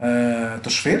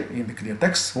تشفير in the clear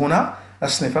text، هنا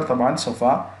السنيفر طبعا سوف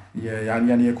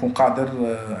يعني يكون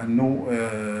قادر أنه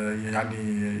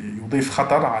يعني يضيف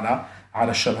خطر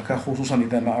على الشبكة، خصوصا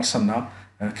إذا ما أرسلنا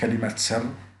كلمات سر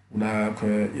ولا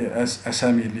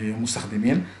أسامي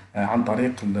للمستخدمين عن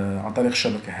طريق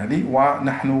الشبكة هذه.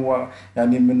 ونحن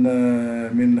يعني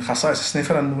من خصائص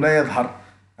السنيفر أنه لا يظهر،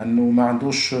 أنه ما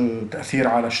عندوش تأثير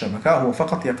على الشبكة، هو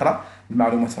فقط يقرأ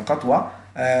المعلومات فقط.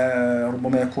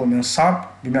 وربما يكون من الصعب،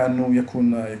 بما أنه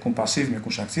يكون باسيف ما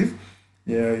يكونش أكتيف،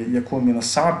 يكون من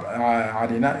الصعب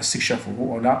علينا استكشافه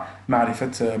أو لا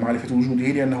معرفة وجوده،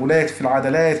 لأنه في العادة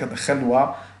لا يتدخل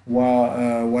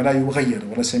ولا يغير،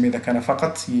 ولا سيما إذا كان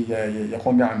فقط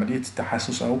يقوم بعملية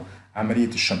التحسس أو عملية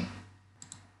الشم.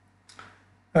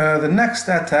 The next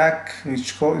attack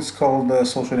is called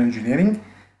social engineering.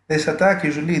 This attack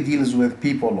usually deals with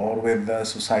people or with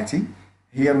society.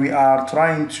 Here we are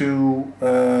trying to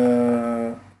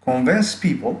convince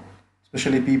people,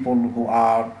 especially people who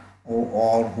are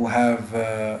or who have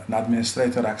an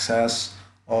administrator access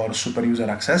or super user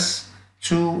access,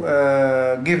 to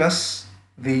give us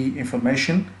the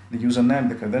information, the username,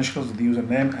 the credentials, the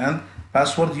username and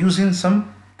password, using some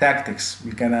tactics.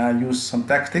 We can use some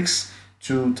tactics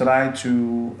to try to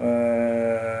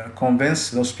convince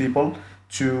those people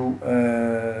to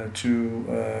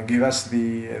give us the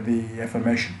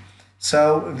information. So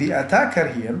the attacker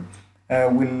here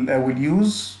will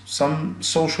use some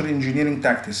social engineering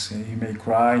tactics. He may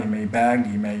cry, he may beg,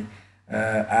 he may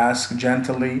ask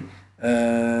gently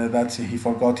that he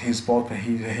forgot his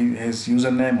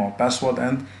username or password,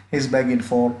 and he's begging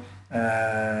for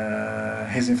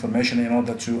his information in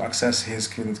order to access his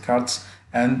credit cards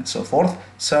and so forth.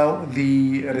 So the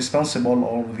responsible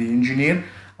or the engineer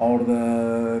or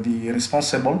the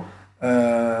responsible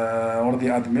or the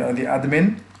admin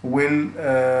will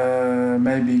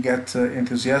maybe get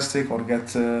enthusiastic or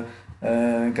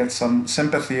get some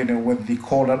sympathy with the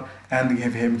caller and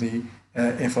give him the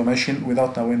information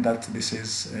without knowing that this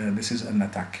is an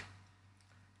attack.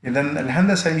 إذا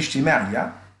الهندسة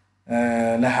الاجتماعية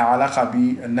لها علاقة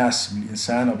بالناس،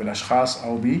 بالإنسان أو بالأشخاص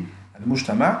أو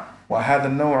بالمجتمع، وهذا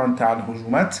النوع تاع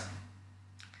الهجومات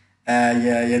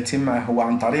يتم هو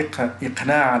عن طريق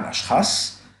إقناع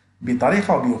الأشخاص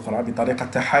بطريقة أو بأخرى، بطريقة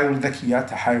تحايل ذكية،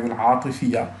 تحايل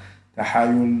عاطفية،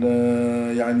 تحايل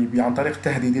يعني عن طريق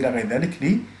التهديد إلى غير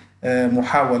ذلك،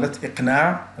 لمحاولة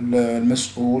إقناع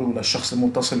المسؤول ولا الشخص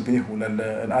المتصل به ولا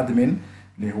الأدمن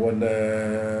اللي هو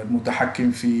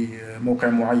المتحكم في موقع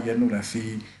معين ولا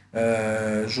في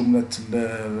جملة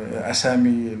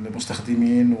أسامي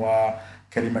المستخدمين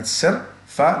وكلمة السر،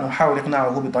 فنحاول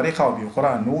إقناعه بطريقة أو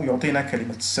بأخرى أنه يعطينا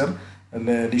كلمة السر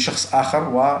لشخص آخر،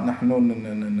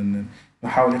 ونحن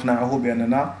نحاول إقناعه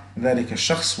بأننا ذلك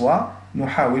الشخص،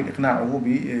 ونحاول إقناعه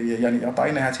يعني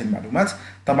إعطائنا هذه المعلومات.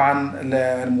 طبعا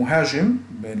المهاجم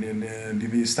اللي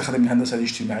بيستخدم الهندسة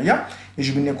الاجتماعية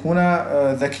يجب أن يكون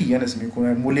ذكيا، لازم يكون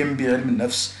ملم بعلم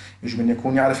النفس، يجب أن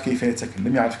يكون يعرف كيف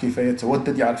يتكلم، يعرف كيف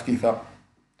يتودد، يعرف كيف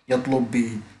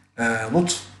يطلب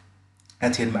بلطف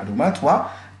هذه المعلومات،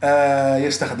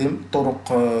 ويستخدم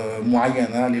طرق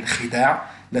معينة للخداع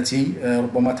التي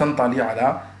ربما تنطلي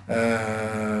على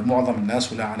معظم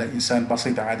الناس ولا على إنسان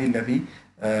بسيط عادي الذي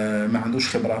ما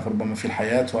عندوش خبرة ربما في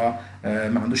الحياة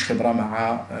وما عندوش خبرة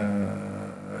مع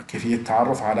كيفية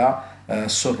التعرف على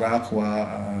السراق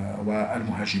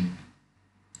والمهاجمين.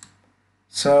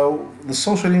 So the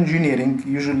social engineering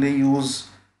usually use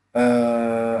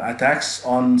attacks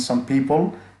on some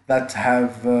people that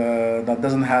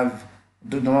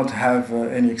do not have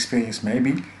any experience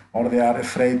maybe, or they are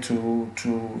afraid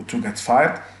to get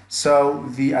fired. So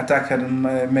the attacker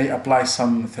may apply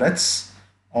some threats,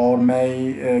 or may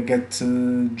get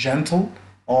gentle,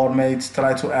 or may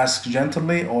try to ask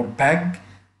gently or beg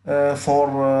for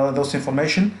those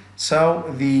information. So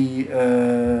the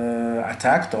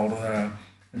attacked or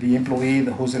the employee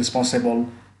who's responsible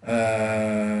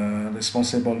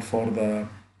for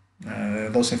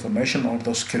those information or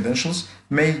those credentials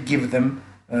may give them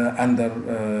under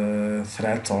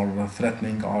threat or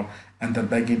threatening or under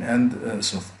begging and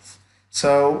so forth.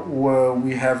 So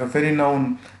we have a very known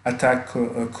attack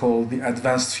called the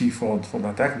advanced fee fraud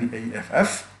attack, the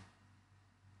AFF,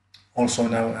 also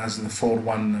known as the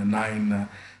 419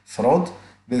 fraud.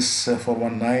 This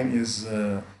 419 is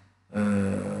a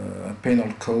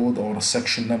penal code or a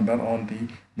section number on the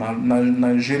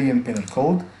Nigerian penal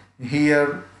code.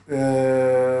 Here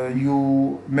you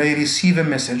may receive a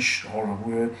message, or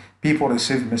people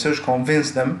receive a message,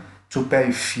 convince them to pay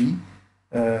a fee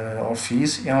or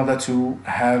fees in order to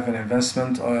have an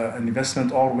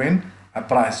investment or win a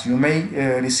prize. You may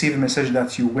receive a message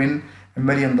that you win $1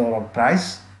 million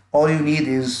prize. All you need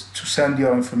is to send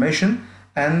your information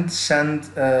and send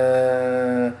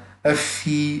a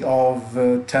fee of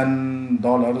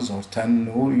 $10 or 10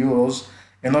 euros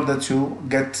in order to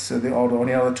get in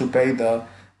order to pay the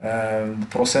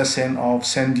processing of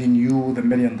sending you the $1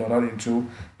 million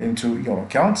into your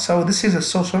account. So this is a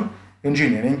social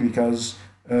engineering because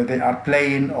they are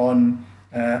playing on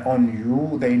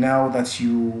you. They know that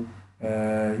you'll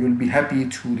be happy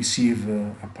to receive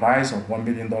a prize of $1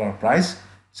 million prize.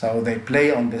 So they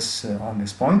play on this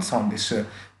point, on this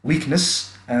weakness,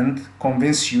 and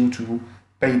convince you to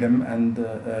pay them and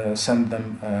send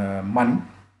them money.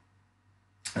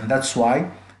 And that's why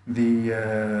the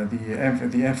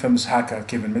infamous hacker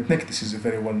Kevin Mitnick, this is a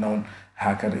very well-known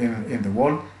hacker in the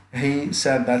world, he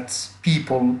said that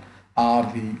people are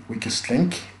the weakest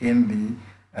link in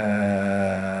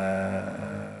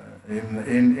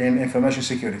information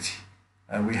security.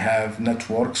 We have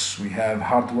networks, we have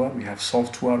hardware, we have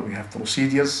software, we have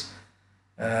procedures,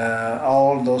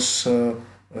 all those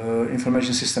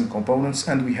information system components,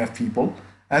 and we have people.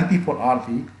 And people are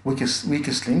the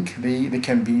weakest link.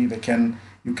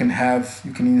 You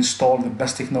can install the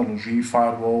best technology,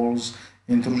 firewalls,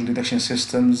 intrusion detection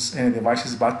systems, any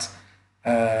devices, but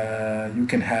you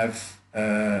can have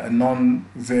a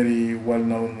very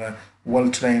well-known,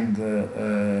 well-trained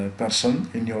person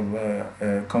in your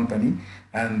company,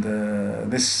 and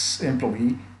this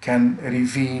employee can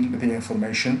reveal the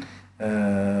information,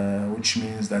 which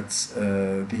means that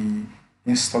the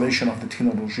installation of the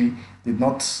technology did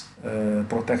not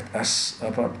protect us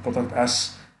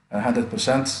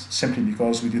 100% simply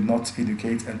because we did not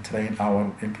educate and train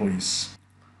our employees.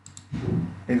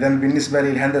 إذا بالنسبة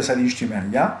للهندسة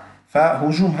الاجتماعية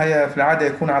فهجومها في العادة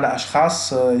يكون على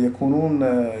أشخاص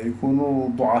يكونوا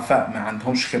ضعفاء، ما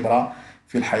عندهمش خبرة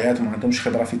في الحياة وما عندهمش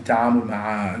خبرة في التعامل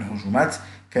مع الهجومات.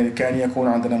 كأن يكون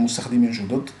عندنا مستخدمين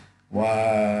جدد،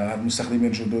 والمستخدمين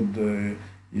الجدد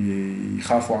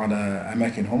يخافوا على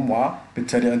أماكنهم،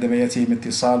 وبالتالي عندما يتم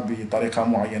اتصال بطريقة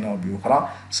معينة أو بأخرى،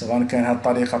 سواء كان هذه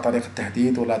الطريقة طريقة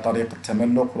تهديد ولا طريقة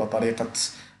تملق ولا طريقة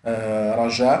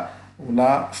رجاء،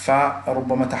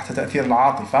 فربما تحت تأثير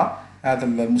العاطفة هذا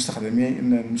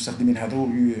المستخدمين هذو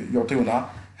يعطيونا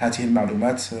هذه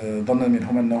المعلومات ظنا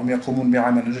منهم أنهم يقومون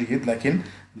بعمل جيد، لكن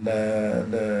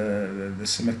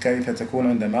الكارثة تكون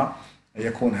عندما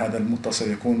يكون هذا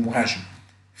المتصل يكون مهاجم.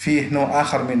 فيه نوع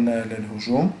آخر من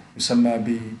الهجوم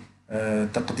يسمى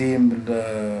بتقديم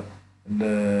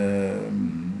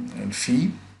الفي،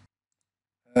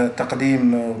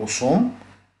 تقديم رسوم.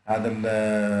 هذا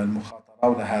المخاطرة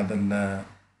ولا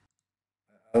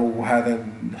هذا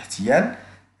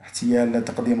احتيال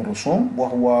تقديم الرسوم،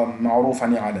 وهو معروف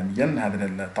يعني عالميا.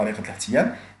 هذه طريقة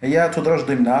الاحتيال هي تدرج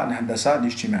ضمن الهندسة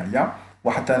الاجتماعية،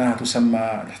 وحتى أنها تسمى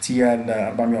الاحتيال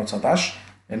 419،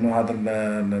 لأنه هذا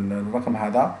الرقم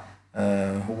هذا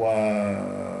هو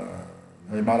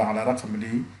عبارة على رقم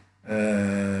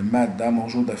لمادة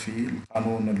موجودة في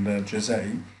القانون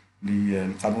الجزائي،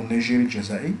 للقانون النيجيري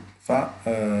الجزائي،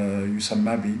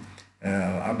 فيسمى ب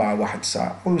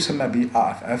 419 ويسمى ب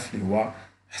AFF اللي هو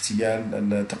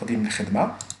احتيال تقديم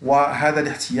الخدمة. وهذا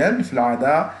الاحتيال في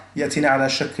العادة يأتينا على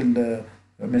شكل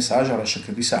مساج، على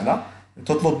شكل رسالة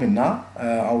تطلب منا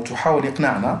أو تحاول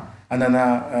إقناعنا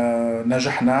أننا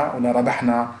نجحنا ولا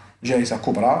ربحنا جائزة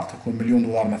كبرى تكون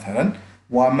 $1,000,000 مثلا،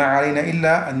 وما علينا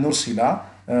إلا أن نرسل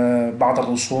بعض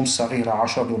الرسوم الصغيرة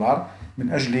 $10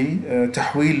 من أجل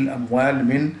تحويل الأموال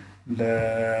من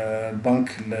البنك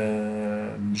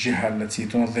الجهة التي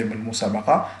تنظم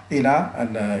المسابقة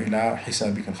إلى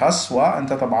حسابك الخاص.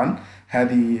 وأنت طبعا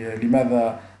هذه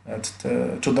لماذا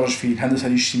تدرج في الهندسة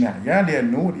الاجتماعية؟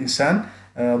 لأنه الإنسان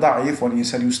ضعيف،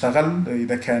 والإنسان يستغل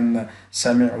إذا كان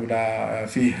سامع ولا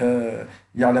فيه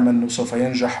يعلم أنه سوف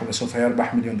ينجح ولا سوف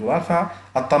يربح $1,000,000،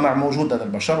 فالطمع موجود لدى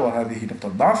البشر وهذه نقطة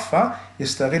ضعف،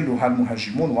 فيستغلها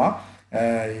المهاجمون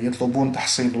ويطلبون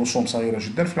تحصيل رسوم صغيرة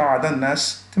جدا. في العادة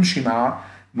الناس تمشي مع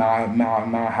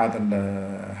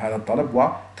هذا الطلب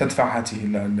وتدفع هذه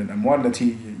الأموال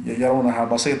التي يرونها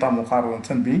بسيطة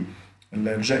مقارنة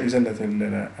بالجائزة التي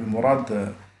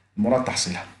المراد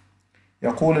تحصيلها.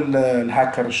 يقول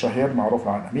الهاكر الشهير معروف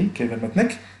العالمي كيفن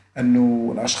متنك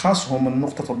أنه الأشخاص هم من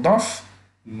نقطة الضعف،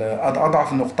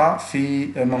 أضعف نقطة في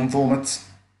منظومة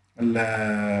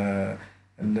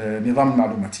النظام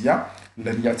المعلوماتية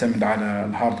الذي يعتمد على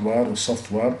الهاردوير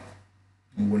والسوفتوير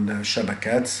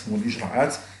والشبكات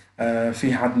والإجراءات.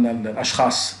 فيه عندنا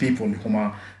الأشخاص people اللي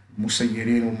هما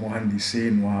المسيرين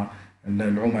والمهندسين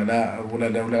والعملاء ولا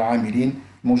العاملين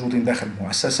موجودين داخل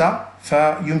المؤسسة،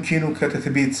 فيمكنك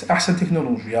تثبيت أحسن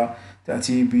تكنولوجيا،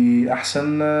 تأتي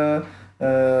بأحسن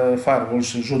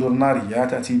فايرولز، جدر نارية،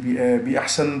 تأتي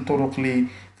بأحسن طرق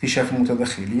لاكتشاف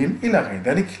المتدخلين إلى غير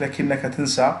ذلك، لكنك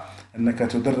تنسى أنك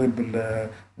تدرب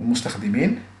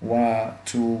المستخدمين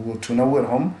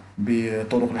وتنورهم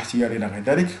بطرق الاحتيال إلى غير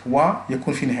ذلك.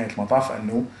 ويكون في نهاية المطاف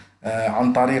أنه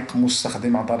عن طريق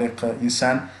مستخدم، عن طريق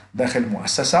إنسان داخل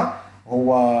المؤسسة،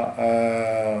 هو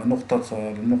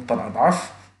النقطة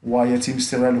الأضعف، ويتم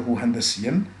استغلاله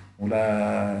هندسيا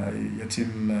ولا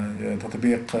يتم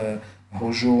تطبيق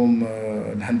هجوم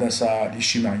الهندسة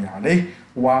الاجتماعية عليه،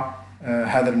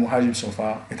 وهذا المهاجم سوف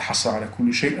يتحصل على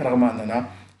كل شيء رغم أننا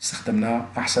استخدمنا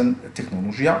أحسن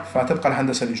التكنولوجيا. فتبقى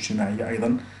الهندسة الاجتماعية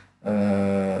أيضا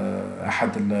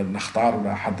أحد الأخطار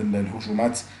ولا أحد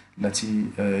الهجومات التي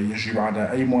يجب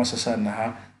على أي مؤسسة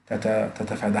أنها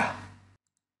تتفاداها.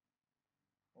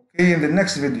 Okay, in the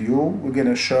next video we're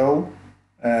going to show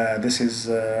this is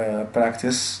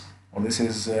practice, or this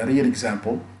is a real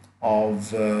example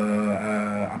of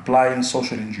applying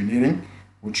social engineering,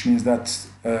 which means that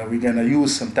we're going to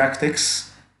use some tactics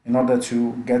in order to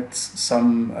get some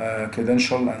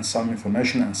credential and some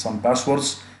information and some passwords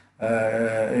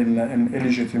in an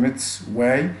illegitimate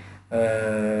way.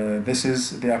 This is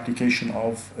the application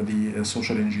of the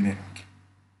social engineering.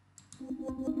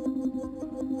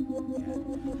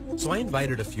 So I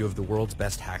invited a few of the world's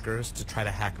best hackers to try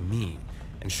to hack me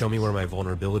and show me where my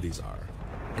vulnerabilities are.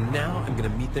 And now I'm going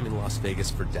to meet them in Las Vegas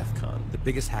for DEF CON, the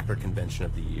biggest hacker convention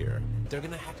of the year. They're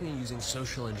going to hack me using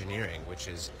social engineering, which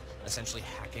is essentially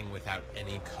hacking without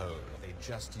any code. They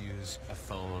just use a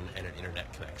phone and an internet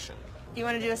connection. Do you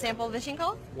want to do a sample phishing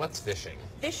call? What's phishing?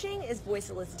 Phishing is voice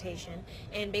solicitation,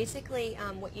 and basically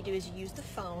what you do is you use the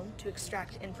phone to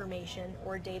extract information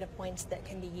or data points that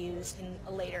can be used in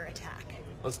a later attack.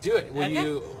 Let's do it. Okay.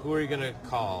 Who are you going to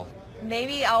call?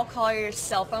 Maybe I'll call your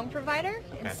cell phone provider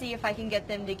and Okay. see if I can get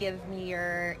them to give me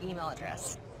your email address.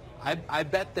 I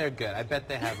bet they're good. I bet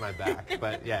they have my back.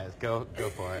 But yeah, go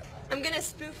for it. I'm going to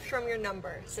spoof from your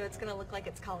number, so it's going to look like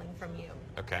it's calling from you.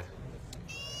 Okay.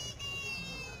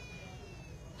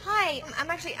 Hi,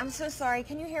 I'm so sorry.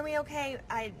 Can you hear me okay?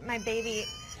 My baby,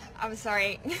 I'm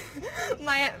sorry.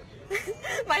 my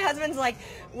husband's like,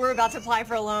 we're about to apply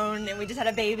for a loan and we just had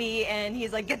a baby, and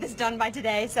he's like, get this done by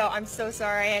today. So I'm so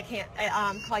sorry, I can't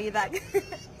call you back.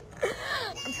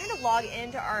 I'm trying to log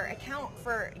into our account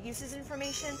for uses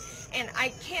information, and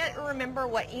I can't remember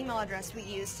what email address we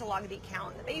used to log the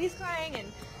account. The baby's crying,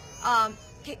 and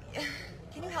can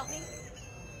you help me?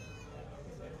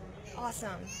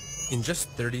 Awesome. In just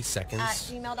 30 seconds, At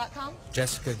gmail.com?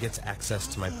 Jessica gets access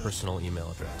to my personal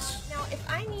email address. Now, if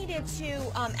I needed to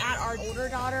add our older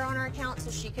daughter on our account so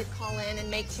she could call in and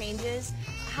make changes,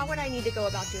 how would I need to go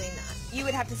about doing that? You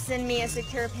would have to send me a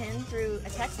secure PIN through a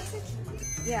text message?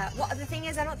 Yeah, well, the thing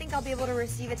is, I don't think I'll be able to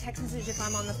receive a text message if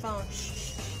I'm on the phone.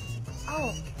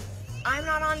 Oh, I'm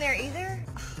not on there either?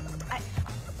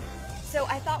 So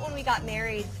I thought when we got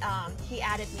married, he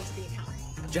added me to the account.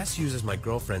 Jess uses my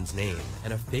girlfriend's name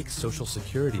and a fake social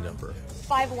security number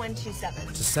 5127.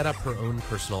 to set up her own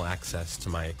personal access to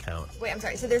my account. Wait, I'm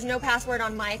sorry, so there's no password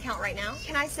on my account right now?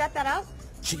 Can I set that up?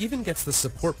 She even gets the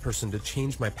support person to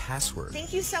change my password.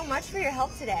 Thank you so much for your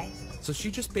help today. So she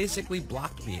just basically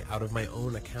blocked me out of my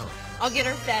own account. I'll get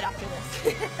her fed after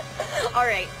this. All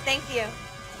right, thank you.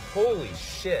 Holy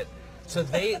shit. So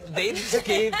they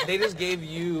just gave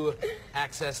you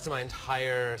access to my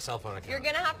entire cell phone account. You're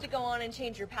gonna have to go on and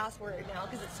change your password now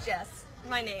because it's Jess,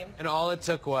 my name. And all it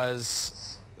took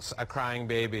was a crying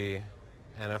baby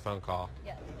and a phone call.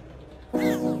 Yeah.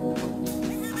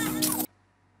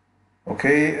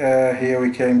 Okay, here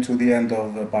we came to the end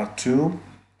of part 2.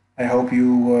 I hope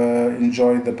you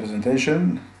enjoyed the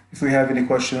presentation. If you have any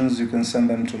questions, you can send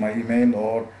them to my email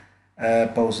or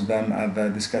post them at the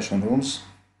discussion rooms.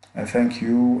 Thank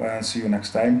you and see you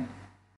next time.